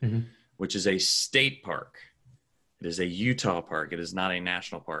Dunes, which is a state park. It is a Utah park. It is not a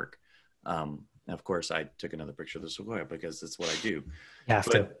national park. Of course, I took another picture of this because that's what I do. You have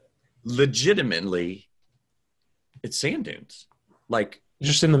to. Legitimately, it's sand dunes. Like,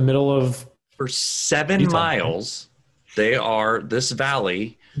 just in the middle of... For 7 miles, this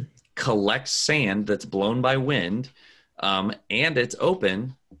valley collects sand that's blown by wind, and it's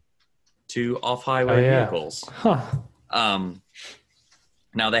open to off-highway vehicles. Huh.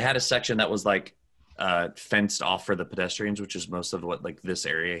 Now, they had a section that was like fenced off for the pedestrians, which is most of what like this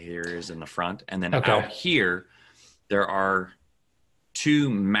area here is in the front. And then out here, there are 2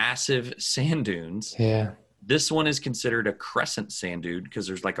 massive sand dunes. Yeah. This one is considered a crescent sand dune because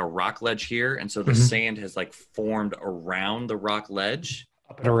there's like a rock ledge here. And so the sand has like formed around the rock ledge.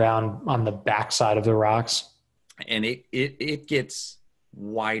 Up and around on the backside of the rocks. And it gets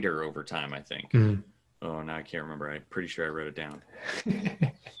wider over time, I think. Oh, now I can't remember. I'm pretty sure I wrote it down.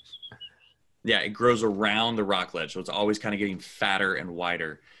 Yeah, it grows around the rock ledge. So it's always kind of getting fatter and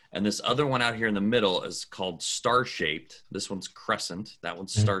wider. And this other one out here in the middle is called star-shaped. This one's crescent. That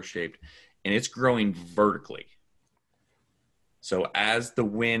one's star-shaped. And it's growing vertically. So as the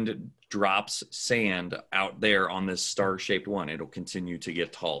wind drops sand out there on this star-shaped one, it'll continue to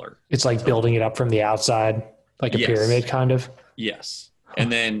get taller. It's like building it up from the outside, like a pyramid kind of? Yes.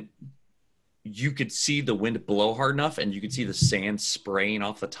 And then you could see the wind blow hard enough and you could see the sand spraying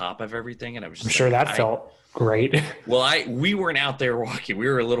off the top of everything. And I was just sure that felt great. Well, we weren't out there walking. We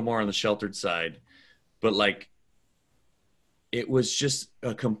were a little more on the sheltered side. But like, it was just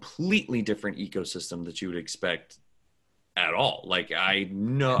a completely different ecosystem that you would expect at all. Like, I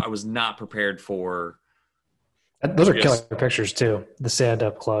was not prepared for. Those are killer pictures too. The sand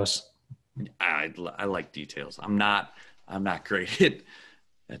up close. I like details. I'm not great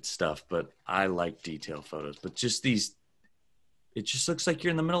at stuff, but I like detail photos. But just these, it just looks like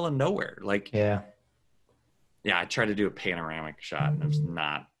you're in the middle of nowhere. Like, yeah. I tried to do a panoramic shot and it was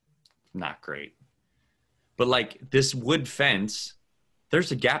not great. But like this wood fence,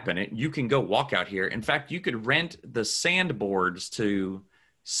 there's a gap in it. You can go walk out here. In fact, you could rent the sandboards to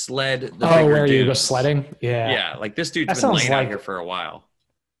sled the bigger where dunes. you go sledding? Yeah. Yeah, like this dude's been laying out here for a while.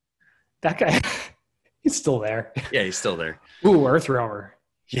 That guy, he's still there. Yeah, he's still there. Ooh, Earth Roamer.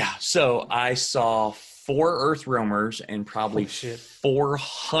 Yeah, so I saw 4 Earth Roamers and probably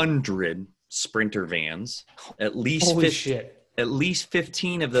 400 Sprinter vans. At least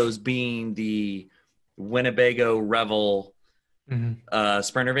 15 of those being the Winnebago Rebelle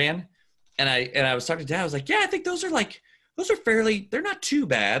Sprinter van. And I was talking to Dad. I was like, yeah, I think those are fairly, they're not too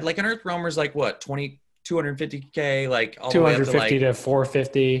bad. Like an Earth Roamer is like what, 250K, like all the way up to like 250 to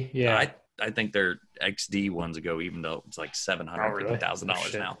 450. Yeah. I think their XD ones ago, even though it's like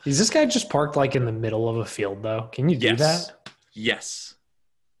 $750,000 now. Is this guy just parked like in the middle of a field though? Can you do that? Yes.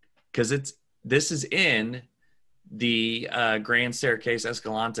 Because this is in the Grand Staircase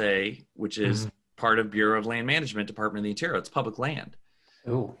Escalante, which is part of Bureau of Land Management, Department of the Interior. It's public land.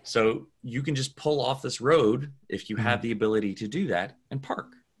 Ooh. So you can just pull off this road if you have the ability to do that and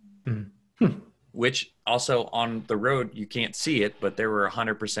park. Which also on the road, you can't see it, but there were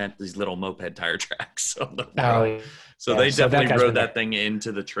 100% these little moped tire tracks on the road. So they definitely rode that thing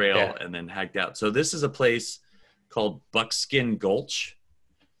into the trail and then hiked out. So this is a place called Buckskin Gulch,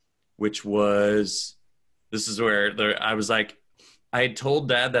 which was, this is where I was like, I had told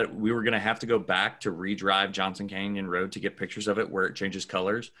Dad that we were going to have to go back to redrive Johnson Canyon Road to get pictures of it where it changes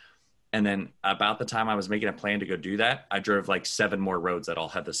colors. And then about the time I was making a plan to go do that, I drove like 7 more roads that all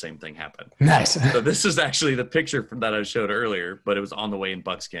had the same thing happen. Nice. So this is actually the picture from that I showed earlier, but it was on the way in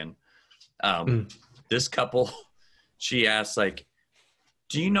Buckskin. This couple, she asked, like,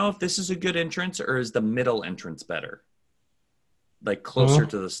 do you know if this is a good entrance or is the middle entrance better? Like closer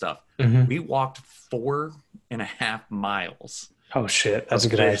to the stuff. We walked 4.5 miles. Oh shit, that's a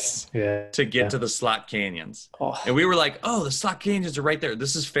good idea. To get to the slot canyons. And we were like, oh, the slot canyons are right there.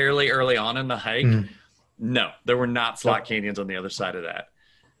 This is fairly early on in the hike. No, there were not slot canyons on the other side of that.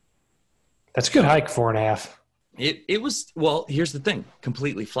 That's a good hike, 4.5. It was, well, here's the thing,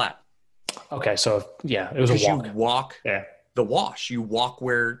 completely flat. Okay, so yeah, it was a walk. You walk the wash. You walk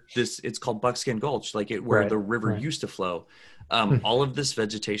where it's called Buckskin Gulch, like where the river used to flow. All of this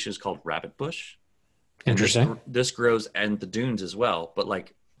vegetation is called rabbit bush. Interesting. This grows and the dunes as well, but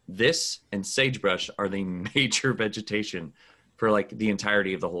like this and sagebrush are the major vegetation for like the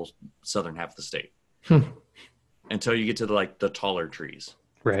entirety of the whole southern half of the state. Until you get to the taller trees.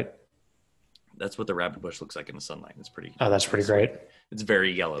 Right. That's what the rabbit bush looks like in the sunlight. It's pretty. Oh, that's pretty great. It's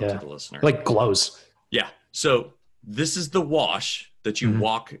very yellow to the listener. Like glows. Yeah. So this is the wash that you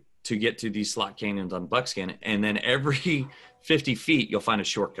walk to get to these slot canyons on Buckskin, and then every 50 feet you'll find a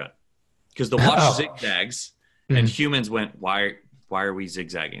shortcut. Because the wash zigzags, and humans went, why are we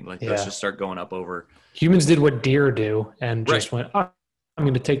zigzagging? Like, let's just start going up over. Humans did what deer do and just went, oh, I'm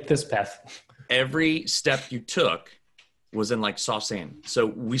going to take this path. Every step you took was in like soft sand. So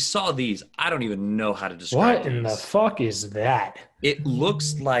we saw these. I don't even know how to describe What in the fuck is that? It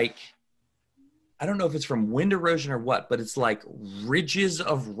looks like, I don't know if it's from wind erosion or what, but it's like ridges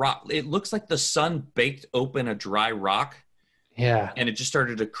of rock. It looks like the sun baked open a dry rock. Yeah. And it just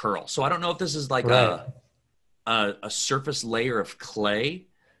started to curl. So I don't know if this is like a surface layer of clay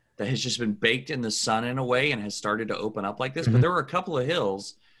that has just been baked in the sun in a way and has started to open up like this. But there were a couple of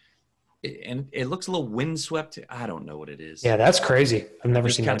hills and it looks a little windswept. I don't know what it is. Yeah, that's crazy. I've never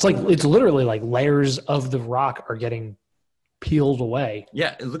seen that. It's like, it's literally like layers of the rock are getting peeled away.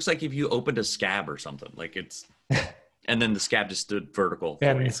 Yeah, it looks like if you opened a scab or something. Like it's, and then the scab just stood vertical.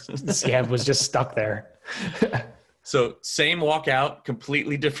 And the scab was just stuck there. So same walkout,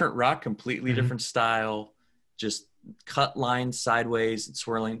 completely different rock, completely different style, just cut lines sideways and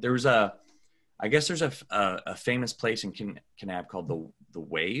swirling. There was I guess there's a famous place in Kanab called the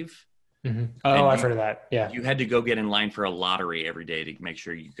Wave. Oh, I've heard of that. Yeah. You had to go get in line for a lottery every day to make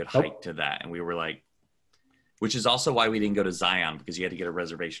sure you could hike to that. And we were like, which is also why we didn't go to Zion, because you had to get a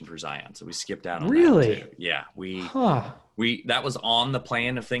reservation for Zion. So we skipped out on that too. Yeah. That was on the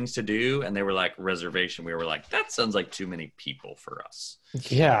plan of things to do. And they were like, reservation. We were like, that sounds like too many people for us.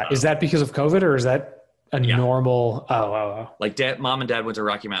 Yeah. Is that because of COVID or is that a normal? Like mom and dad went to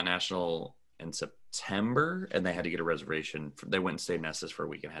Rocky Mountain National in September and they had to get a reservation. They went and stayed in Estes for a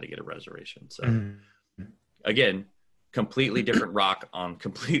week and had to get a reservation. So again, completely different rock on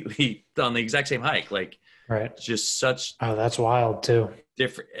the exact same hike. Like, right. Just such. Oh, that's wild too.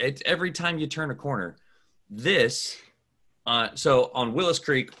 Different. Every time you turn a corner, so on Willis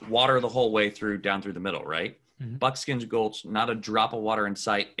Creek, water the whole way down through the middle, right? Buckskin's Gulch, not a drop of water in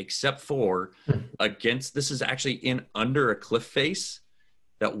sight, except for this is actually in under a cliff face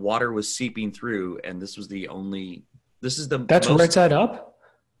that water was seeping through. And this is right side up.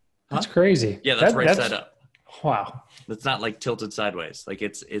 That's crazy. Yeah. That's right side up. Wow. It's not like tilted sideways. Like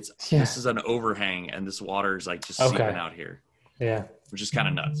this is an overhang and this water is like just seeping out here. Yeah. Which is kind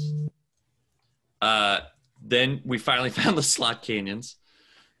of nuts. Then we finally found the slot canyons.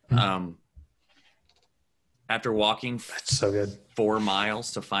 After walking that's so good 4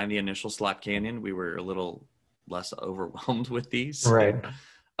 miles to find the initial slot canyon, we were a little less overwhelmed with these. Right.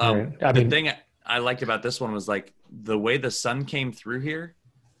 The thing I liked about this one was like the way the sun came through here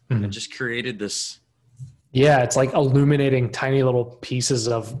and it just created this. Yeah, it's like illuminating tiny little pieces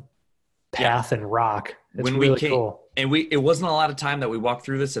of path and rock. It's really cool. And it wasn't a lot of time that we walked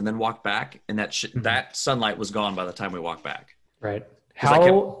through this and then walked back, and that sunlight was gone by the time we walked back. Right.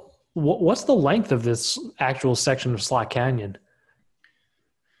 What's the length of this actual section of Slot Canyon?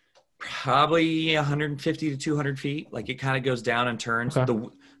 Probably 150 to 200 feet. Like it kind of goes down and turns. Okay.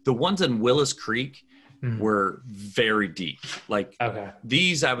 The ones in Willis Creek were very deep. Like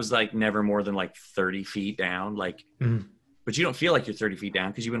these, I was like never more than like 30 feet down. Like, but you don't feel like you're 30 feet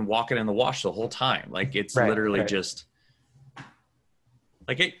down because you've been walking in the wash the whole time. Like it's literally just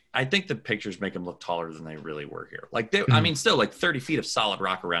like it. I think the pictures make them look taller than they really were here. Like I mean, still like 30 feet of solid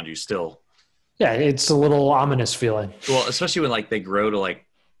rock around you still Yeah, it's a little ominous feeling. Well, especially when like they grow to like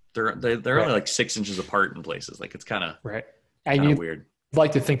they're Right. only like 6 inches apart in places. Like it's kind of Right. And you'd weird.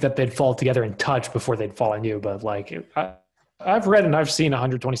 like to think that they'd fall together and touch before they'd fall on you, but like I've read and I've seen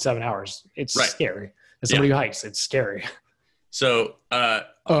 127 hours. It's Right. scary. As somebody who hikes, it's scary. So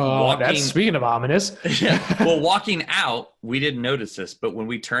that's speaking of ominous. Yeah. Well, walking out, we didn't notice this, but when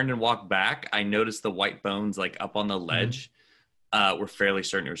we turned and walked back, I noticed the white bones like up on the ledge. We're fairly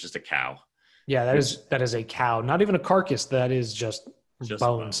certain it was just a cow. Yeah, that is a cow. Not even a carcass. That is just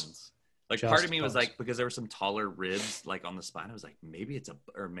bones. Like just part of me bones. was like, because there were some taller ribs like on the spine, I was like, maybe it's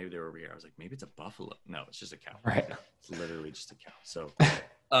or maybe they were over here. I was like, maybe it's a buffalo. No, it's just a cow. Right. It's literally just a cow. So,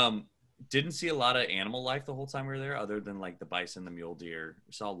 didn't see a lot of animal life the whole time we were there, other than like the bison, the mule deer.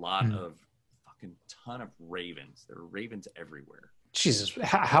 We saw a lot of fucking ton of ravens. There were ravens everywhere. Jesus,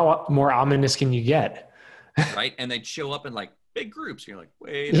 how more ominous can you get? Right, and they'd show up in like big groups. You're like,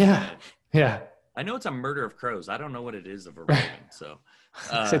 wait a minute. Yeah. I know it's a murder of crows. I don't know what it is of a raven. So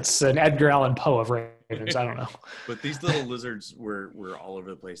it's an Edgar Allan Poe of ravens. I don't know. But these little lizards were all over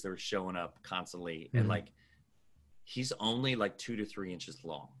the place. They were showing up constantly, and like he's only like 2 to 3 inches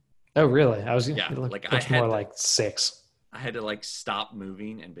long. Oh, really? I was like much more like 6. I had to like stop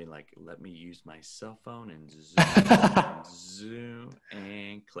moving and be like, let me use my cell phone and zoom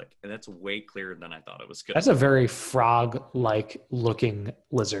and click. And that's way clearer than I thought it was good. That's a very frog-like looking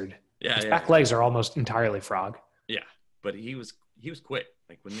lizard. Yeah. His back legs are almost entirely frog. Yeah. But he was quick.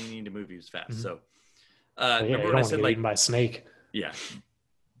 Like when they needed to move, he was fast. So remember when I said like by a snake? Yeah.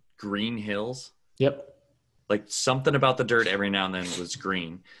 Green hills. Yep. Like something about the dirt every now and then was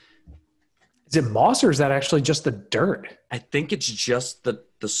green. Is it moss or is that actually just the dirt? I think it's just the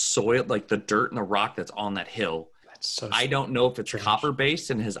soil, like the dirt and the rock that's on that hill. That's so I don't know if it's strange. copper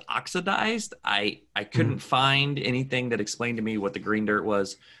based and has oxidized. I couldn't find anything that explained to me what the green dirt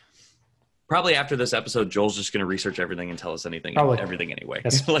was. Probably after this episode, Joel's just going to research everything and tell us everything anyway.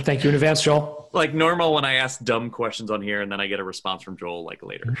 Yes. Like, thank you in advance, Joel. Like normal when I ask dumb questions on here and then I get a response from Joel like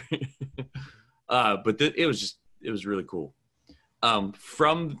later. But it was really cool.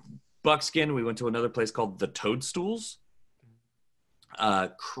 From Buckskin, we went to another place called the Toadstools.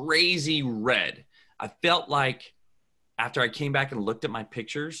 Crazy red. I felt like after I came back and looked at my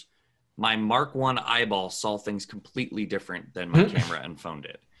pictures, my Mark I eyeball saw things completely different than my camera and phone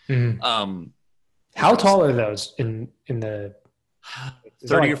did. How tall are those in the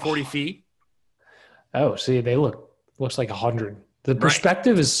 30 or 40 feet? Oh, see, they looks like 100. The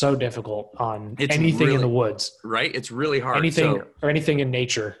perspective is so difficult on anything in the woods. Right? It's really hard. Anything in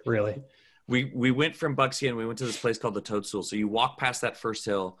nature, really. We went from Buckskin, we went to this place called the Toadstool. So you walk past that first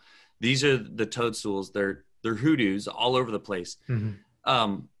hill. These are the toadstools. They're hoodoos all over the place.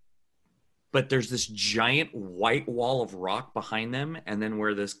 But there's this giant white wall of rock behind them. And then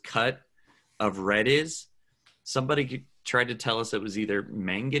where this cut of red is, somebody tried to tell us it was either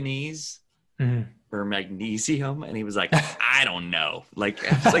manganese or magnesium. And he was like, I don't know. Like,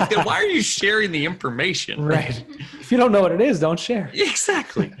 I was like, then why are you sharing the information? Right. If you don't know what it is, don't share.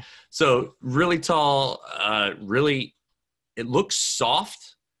 Exactly. So really tall, it looks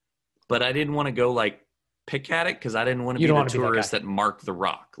soft, but I didn't want to go like pick at it because I didn't want to be the tourist that marked the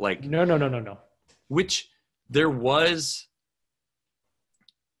rock. Like no. Which there was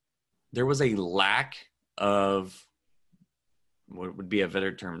a lack of what would be a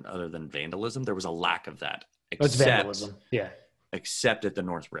better term other than vandalism. There was a lack of that. It's vandalism. Yeah. Except at the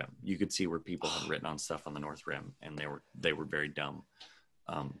North Rim. You could see where people had written on stuff on the North Rim and they were very dumb.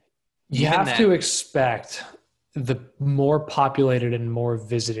 You have to expect the more populated and more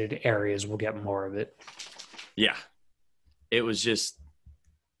visited areas will get more of it. Yeah. It was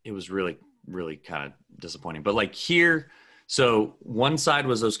really, really kind of disappointing. But like here, so one side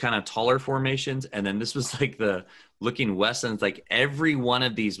was those kind of taller formations. And then this was like the looking west. And it's like every one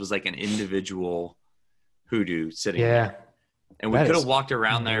of these was like an individual hoodoo sitting there. And we could have walked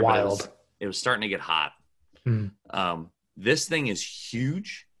around there, but it was starting to get hot. This thing is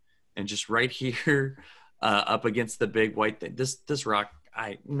huge. And just right here up against the big white thing, this rock, I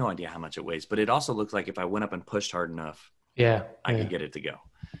have no idea how much it weighs, but it also looks like if I went up and pushed hard enough, I could get it to go.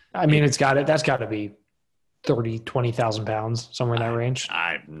 I mean, that's got to be 20,000 pounds, somewhere in that range.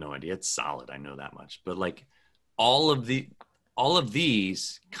 I have no idea. It's solid. I know that much. But like all of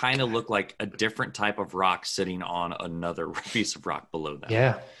these kind of look like a different type of rock sitting on another piece of rock below them.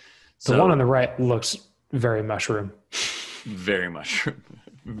 Yeah. The one on the right looks very mushroom. Very mushroom.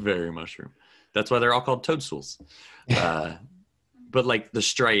 Very mushroom. That's why they're all called toadstools. But like the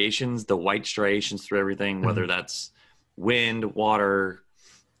striations, the white striations through everything, whether that's wind, water,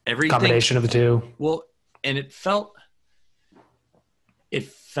 everything. Combination of the two. Well, and it felt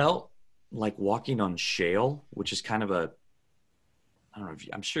like walking on shale, which is kind of a, I don't know if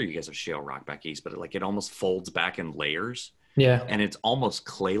I'm sure you guys have shale rock back east, but it almost folds back in layers. Yeah. And it's almost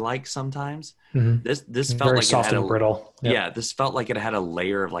clay-like sometimes. Mm-hmm. This felt very like soft it had and brittle. Yep. Yeah, this felt like it had a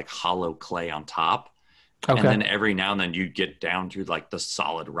layer of like hollow clay on top. Okay. And then every now and then you'd get down to like the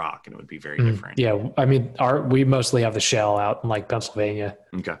solid rock and it would be very different. Yeah. I mean, we mostly have the shale out in like Pennsylvania.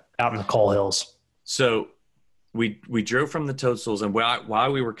 Okay. Out in the coal hills. So we drove from the Toadstools, and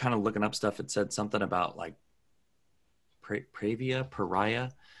while we were kind of looking up stuff, it said something about like Pariah.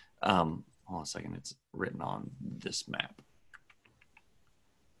 Hold on a second. It's written on this map.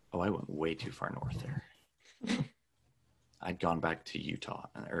 Oh, I went way too far north there. I'd gone back to Utah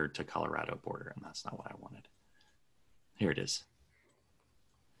or to Colorado border, and that's not what I wanted. Here it is.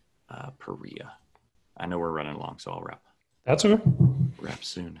 Pariah. I know we're running along, so I'll wrap. That's okay. Wrap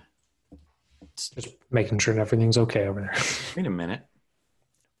soon. Just making sure everything's okay over there. Wait a minute.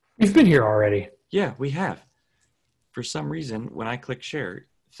 You've been here already. Yeah, we have. For some reason, when I click share,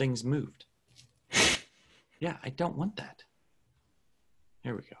 things moved. Yeah, I don't want that.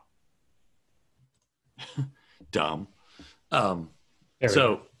 Here we go. Dumb.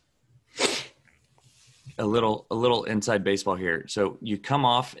 So a little inside baseball here. So you come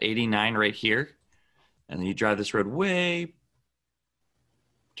off 89 right here, and then you drive this road way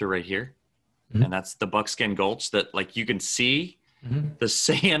to right here. Mm-hmm. And that's the Buckskin Gulch that like you can see the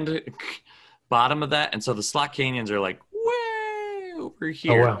sand bottom of that. And so the slot canyons are like way over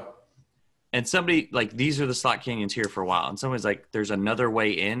here. Oh, wow. And somebody like, these are the slot canyons here for a while. And somebody's like, there's another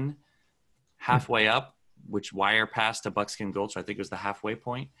way in halfway up, which wire passed to Buckskin Gulch. I think it was the halfway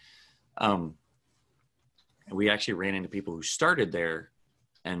point. And we actually ran into people who started there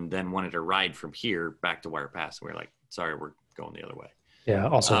and then wanted to ride from here back to Wire Pass. We were like, sorry, we're going the other way. Yeah.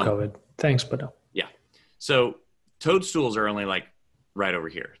 Also COVID. Thanks, but no. Yeah. So Toadstools are only like right over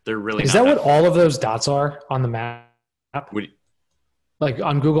here. They're really Is that what all of those dots are on the map? Like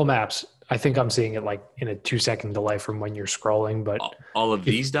on Google Maps, I think I'm seeing it like in a 2-second delay from when you're scrolling, but all of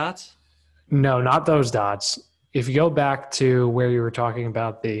these dots? No, not those dots. If you go back to where you were talking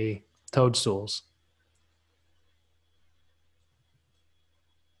about the Toadstools,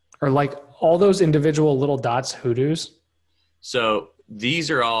 or like all those individual little dots, hoodoos. So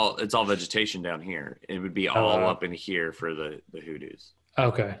these are it's all vegetation down here. It would be all up in here for the hoodoos.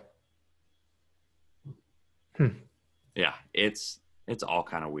 Okay. Yeah, it's all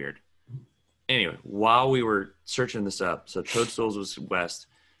kind of weird. Anyway, while we were searching this up, so Toadstools was west,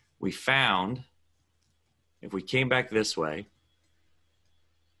 we found, if we came back this way,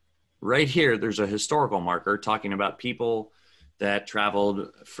 right here, there's a historical marker talking about people that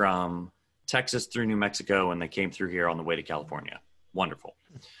traveled from Texas through New Mexico and they came through here on the way to California. Wonderful.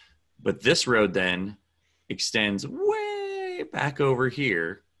 But this road then extends way back over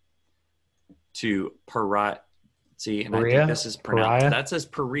here to Pariah. See, and Pariah? I think this is pronounced. That says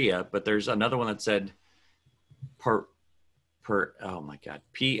Pariah, but there's another one that said oh my God,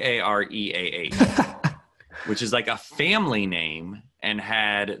 Pareah, which is like a family name, and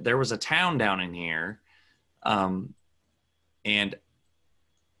there was a town down in here, and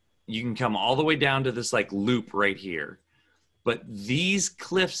you can come all the way down to this like loop right here, but these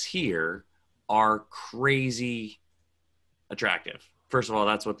cliffs here are crazy attractive. First of all,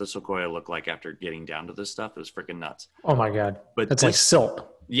 that's what the Sequoia looked like after getting down to this stuff. It was freaking nuts. Oh my God. But that's like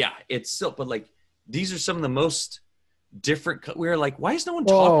silt. Yeah, it's silt. But like, these are some of the most different. We were like, why has no one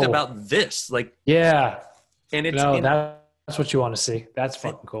talked about this? Like, yeah. And that's what you want to see. That's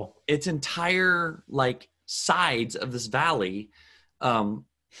fucking cool. It's entire like sides of this valley,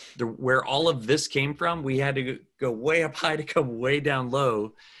 where all of this came from. We had to go way up high to come way down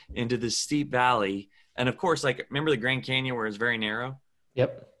low into this steep valley. And of course, like, remember the Grand Canyon where it's very narrow?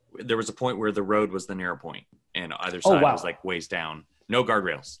 Yep. There was a point where the road was the narrow point, and either side was like ways down. No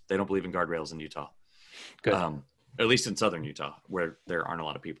guardrails. They don't believe in guardrails in Utah. Good. At least in southern Utah, where there aren't a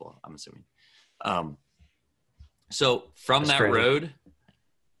lot of people, I'm assuming. So from that road,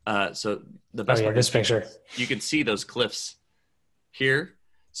 so the best part this picture, you can see those cliffs here.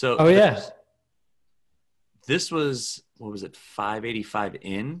 So this was, what was it, 585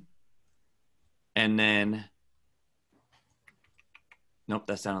 in? And then, nope,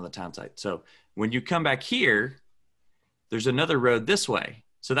 that's down on the town side. So when you come back here, there's another road this way.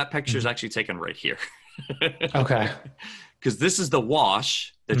 So that picture is actually taken right here. Okay. Because this is the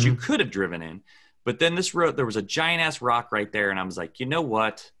wash that you could have driven in. But then this road, there was a giant ass rock right there. And I was like, you know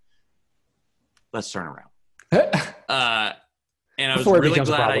what? Let's turn around. And I was really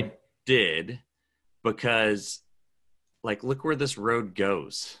glad I did, because like, look where this road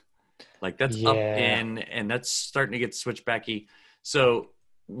goes. Like that's up in, and that's starting to get switchbacky. So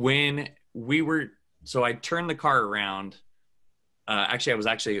when so I turned the car around. Actually, I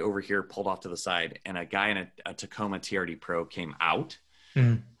was over here, pulled off to the side, and a guy in a Tacoma TRD Pro came out.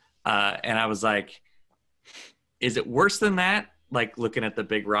 And I was like, is it worse than that? Like looking at the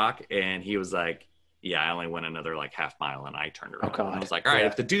big rock. And he was like, yeah, I only went another like half mile and I turned around. And I was like, all right,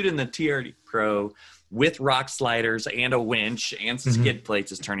 if the dude in the TRD Pro with rock sliders and a winch and skid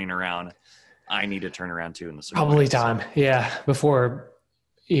plates is turning around, I need to turn around too in the Sequoia. Probably time. Yeah. Before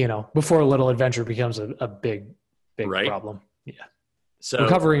a little adventure becomes a big problem. Yeah. So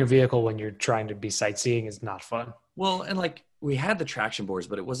recovering a vehicle when you're trying to be sightseeing is not fun. Well, and like we had the traction boards,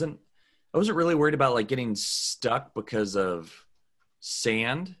 but I wasn't really worried about like getting stuck because of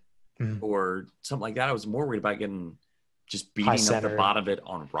sand or something like that. I was more worried about beating up the bottom of it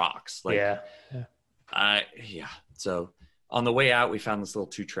on rocks. Like, So on the way out, we found this little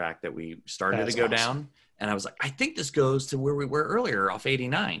 2-track that we started to go down. And I was like, I think this goes to where we were earlier off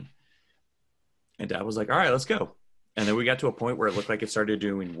 89. And Dad was like, all right, let's go. And then we got to a point where it looked like it started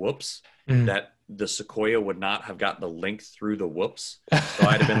doing whoops, that the Sequoia would not have gotten the length through the whoops. So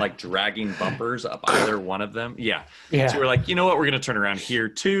I'd have been like dragging bumpers up either one of them. Yeah. So we're like, you know what? We're going to turn around here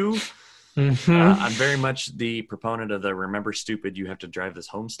too. I'm very much the proponent of the remember stupid, you have to drive this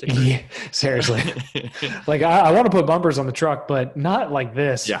home sticker. Yeah, seriously. Like I want to put bumpers on the truck, but not like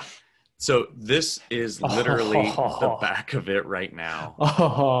this. Yeah. So this is literally the back of it right now.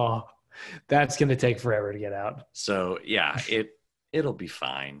 Oh, that's going to take forever to get out. So yeah, it'll be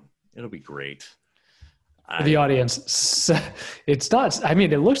fine. It'll be great. For the audience, it's not, I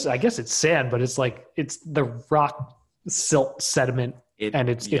mean, it looks, I guess it's sand, but it's like, it's the rock silt sediment. And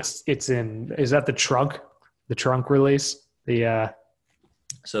it's in, is that the trunk release?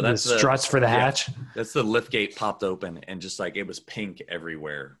 So that's the struts for the hatch. That's the lift gate popped open and just like, it was pink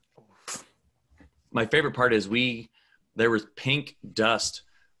everywhere. My favorite part is there was pink dust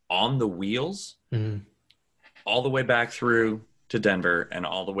on the wheels all the way back through to Denver and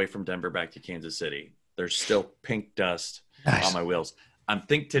all the way from Denver back to Kansas City. There's still pink dust on my wheels. I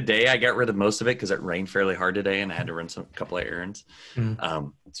think today I got rid of most of it because it rained fairly hard today and I had to run a couple of errands.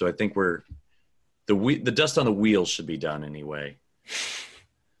 So I think the dust on the wheels should be done anyway.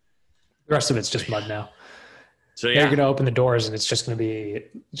 The rest of it's just mud now. So you're going to open the doors and it's just going to be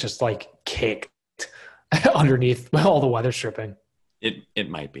just like caked underneath all the weather stripping. It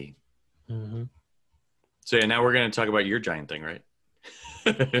might be. So now we're going to talk about your giant thing, right?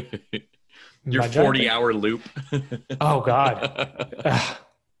 Your 40-hour loop. Oh God.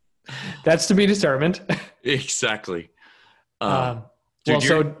 That's to be determined. Exactly. Dude,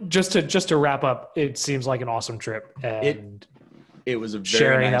 so just to wrap up, it seems like an awesome trip, and it was a very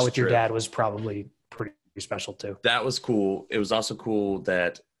sharing nice that with trip. Your dad was probably pretty special too. That was cool. It was also cool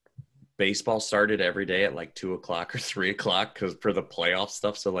that baseball started every day at like 2:00 or 3:00 because for the playoff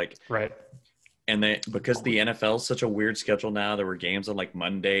stuff. So like, right. And because the NFL is such a weird schedule now, there were games on like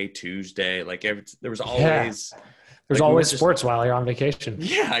Monday, Tuesday, like there was always sports while you're on vacation.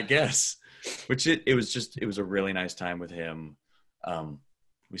 Yeah, I guess. Which it was a really nice time with him.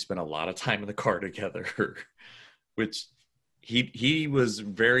 We spent a lot of time in the car together, which he was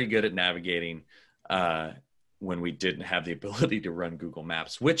very good at navigating when we didn't have the ability to run Google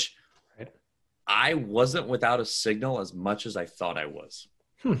Maps, which I wasn't without a signal as much as I thought I was.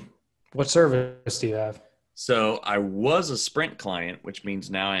 What service do you have? So I was a Sprint client, which means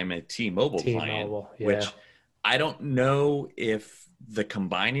now I'm a T-Mobile client, which I don't know if the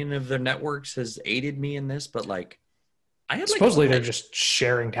combining of their networks has aided me in this, but like I had supposedly they're just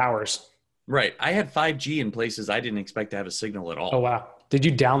sharing towers. Right. I had 5G in places I didn't expect to have a signal at all. Oh, wow. Did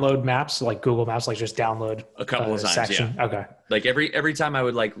you download maps, like Google Maps, like just download a couple of times? Section? Yeah. Okay. Like every time I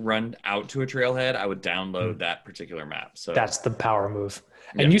would like run out to a trailhead, I would download that particular map. So that's the power move.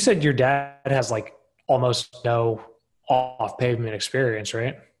 And you said your dad has like almost no off pavement experience,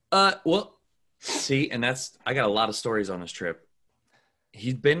 right? Well, see, and I got a lot of stories on this trip.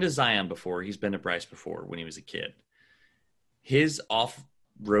 He's been to Zion before. He's been to Bryce before when he was a kid. His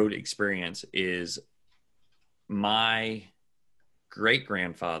off-road experience is my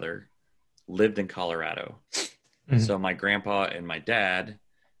great-grandfather lived in Colorado. So my grandpa and my dad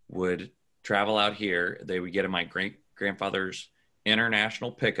would travel out here. They would get in my great-grandfather's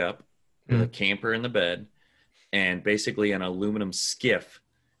international pickup with a camper in the bed and basically an aluminum skiff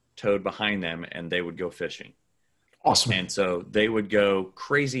towed behind them, and they would go fishing. Awesome. And so they would go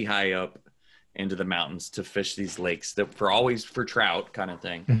crazy high up into the mountains to fish these lakes that for trout kind of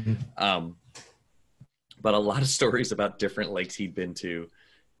thing. But a lot of stories about different lakes he'd been to,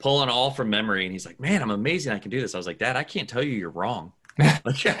 pulling all from memory. And he's like, man, I'm amazing I can do this. I was like, Dad, I can't tell you you're wrong.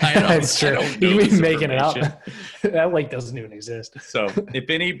 Like, I don't, That's true. I don't know You this be making it up. information. That lake doesn't even exist. So if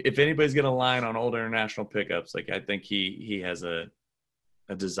anybody's gonna line on old international pickups, like I think he has a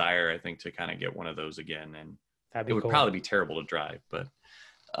desire, I think, to kind of get one of those again, and That'd be it would cool. probably be terrible to drive, but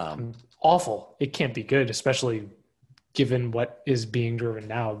Awful. It can't be good, especially given what is being driven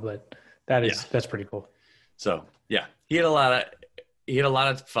now. But that's pretty cool. So yeah, he had a lot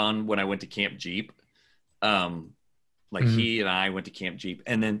of fun when I went to Camp Jeep. He and I went to Camp Jeep,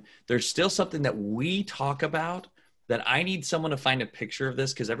 and then there's still something that we talk about that I need someone to find a picture of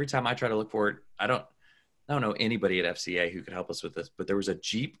this, because every time I try to look for it, I don't know anybody at FCA who could help us with this. But there was a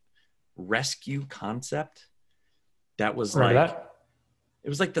Jeep rescue concept that was it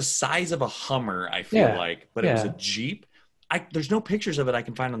was like the size of a Hummer, I feel like, but it was a Jeep. There's no pictures of it I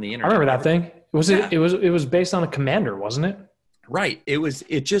can find on the internet. I remember that thing. It was based on a Commander, wasn't it? Right. It was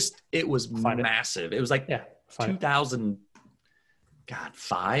massive. It was like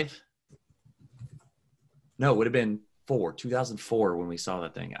 2005. No, it would have been 2004 when we saw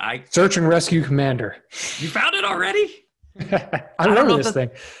that thing. Search and Rescue Commander. You found it already? I remember this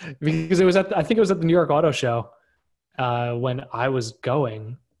thing because I think it was at the New York Auto Show when I was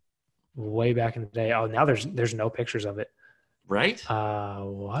going way back in the day. Oh, now there's no pictures of it. Right?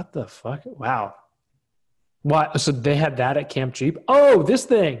 What the fuck? Wow. What? So they had that at Camp Jeep? Oh, this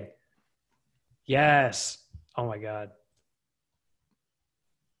thing. Yes. Oh my God.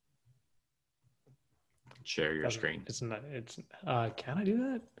 Share your screen. It's not. Can I do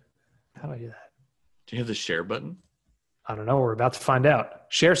that? How do I do that? Do you have the share button? I don't know. We're about to find out.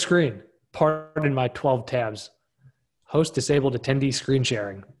 Share screen. Pardon my 12 tabs. Host disabled attendee screen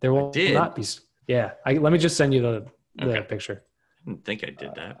sharing. There will not be. Yeah. Let me just send you the picture. I didn't think I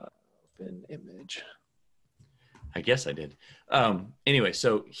did that. Open image. I guess I did. Anyway,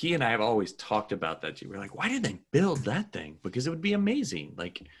 so he and I have always talked about that. We're like, why did they build that thing? Because it would be amazing.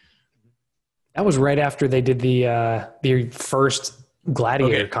 Like, that was right after they did the first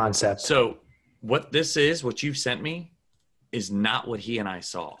Gladiator concept. So what you sent me is not what he and I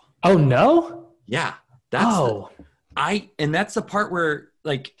saw. Oh no? Yeah. That's that's the part where,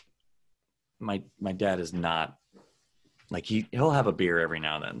 like, my dad is not, like, he'll have a beer every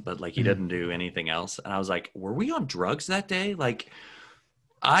now and then, but like he doesn't do anything else. And I was like, were we on drugs that day? Like,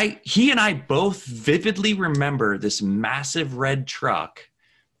 he and I both vividly remember this massive red truck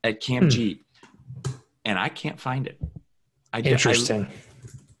at Camp Jeep, and I can't find it. Interesting.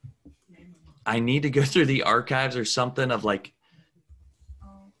 I need to go through the archives or something of, like,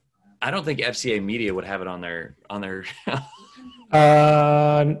 I don't think FCA Media would have it on their I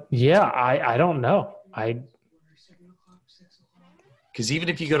don't know. Because even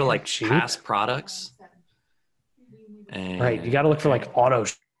if you go to, like, past products, right, you got to look for, like, auto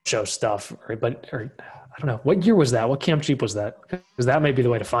show stuff, right? But I don't know, what year was that? What Camp Jeep was that? Because that may be the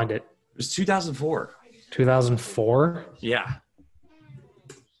way to find it. It was 2004. 2004. Yeah,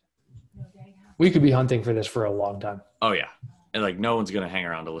 we could be hunting for this for a long time. Oh yeah, and like no one's gonna hang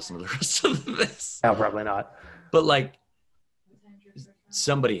around to listen to the rest of this. No, probably not. But like,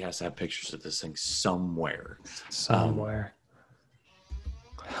 somebody has to have pictures of this thing somewhere.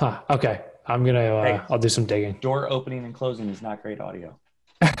 Okay, I'm gonna. I'll do some digging. Door opening and closing is not great audio.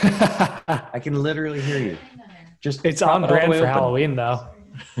 I can literally hear you. It's on brand for Halloween, though.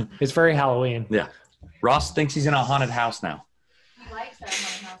 It's very Halloween. Yeah. Ross thinks he's in a haunted house now. He likes that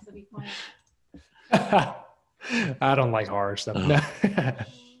haunted house, so be quiet. I don't like horror stuff. Yeah,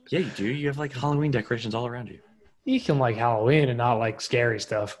 you do. You have, like, Halloween decorations all around you. You can like Halloween and not like scary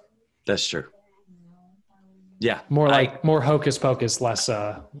stuff. That's true. Yeah. More hocus pocus, less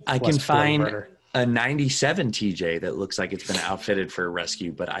I can find a 97 TJ that looks like it's been outfitted for a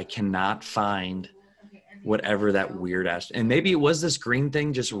rescue, but I cannot find whatever that weird ass. And maybe it was this green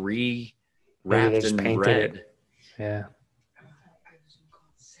thing just wrapped in red. Yeah.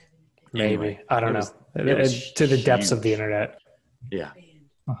 Maybe. Anyway, I don't know. To the depths of the internet. Yeah.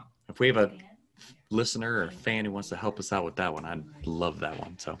 If we have a listener or a fan who wants to help us out with that one, I'd love that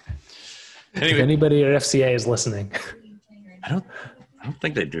one. So anyway, if anybody at FCA is listening. I don't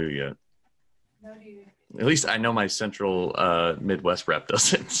think they do yet. At least I know my central Midwest rep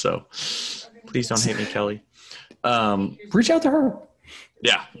doesn't. So please don't hate me, Kelly. Reach out to her.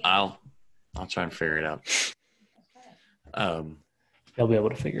 Yeah, I'll try and figure it out. They'll be able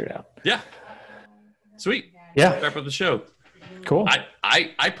to figure it out. Yeah. Sweet. Yeah. Wrap up the show. Cool.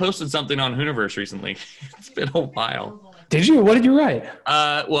 I posted something on Hooniverse recently. It's been a while. Did you? What did you write?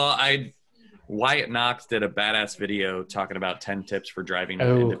 Wyatt Knox did a badass video talking about 10 tips for driving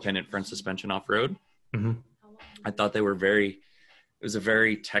independent front suspension off-road. Mm-hmm. I thought it was a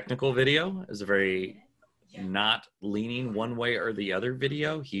very technical video. It was a very not leaning one way or the other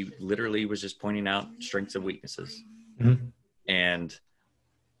video. He literally was just pointing out strengths and weaknesses. Mm-hmm. And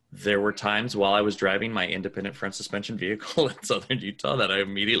there were times while I was driving my independent front suspension vehicle in Southern Utah that I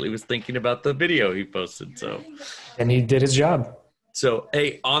immediately was thinking about the video he posted. So, and he did his job. So,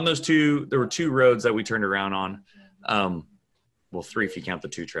 hey, on those two, there were 2 roads that we turned around on. Well, 3 if you count the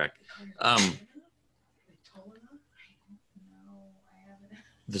 2-track.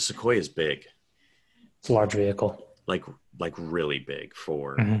 The Sequoia is big. It's a large vehicle. Like really big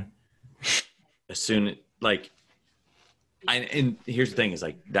for Mm-hmm. as soon like and here's the thing is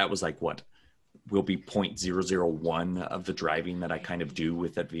like that was like what will be 0.001 of the driving that I kind of do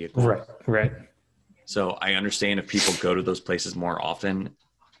with that vehicle. Right. So I understand if people go to those places more often.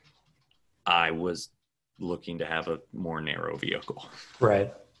 I was looking to have a more narrow vehicle.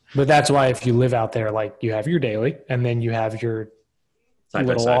 Right. But that's why if you live out there, like you have your daily and then you have your Side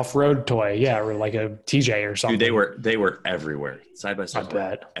by little side. off-road toy. Yeah. Or like a TJ or something. Dude, they were everywhere. Side by side. I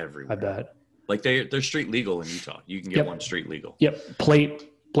bet. Everywhere. I bet. Like they're street legal in Utah. You can get one street legal. Yep. Plate,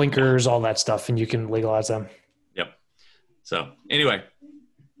 blinkers, all that stuff. And you can legalize them. Yep. So anyway,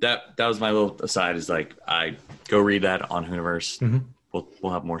 that was my little aside is like, I go read that on Hooniverse. Mm-hmm.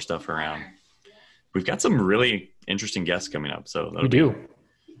 We'll have more stuff around. We've got some really interesting guests coming up. So We do.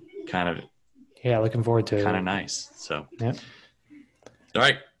 Kind of, Yeah. Looking forward to it. kind of nice. So, Yeah. All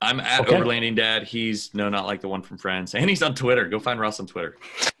right. I'm at Overlanding Dad. He's not like the one from Friends. And he's on Twitter. Go find Ross on Twitter.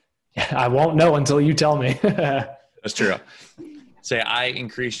 I won't know until you tell me. That's true. Say I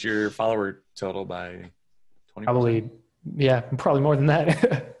increased your follower total by 20%. Probably, yeah, probably more than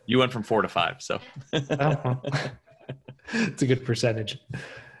that. You went from 4 to 5. So it's a good percentage.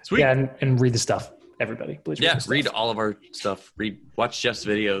 sweet. Yeah, and read the stuff, everybody. Please read the stuff. Read all of our stuff. Watch Jeff's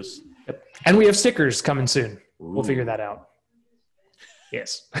videos. Yep. And we have stickers coming soon. Ooh. We'll figure that out.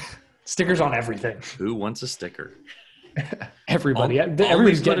 Yes. Stickers on everything. Who wants a sticker? Everybody. Always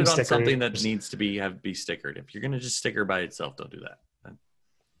Everybody's put getting it on stickers. something that needs to be stickered. If you're gonna just sticker by itself, don't do that.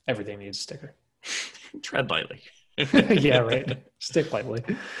 Everything needs a sticker. Tread lightly. Yeah, right. Stick lightly.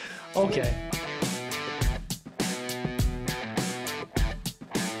 Okay.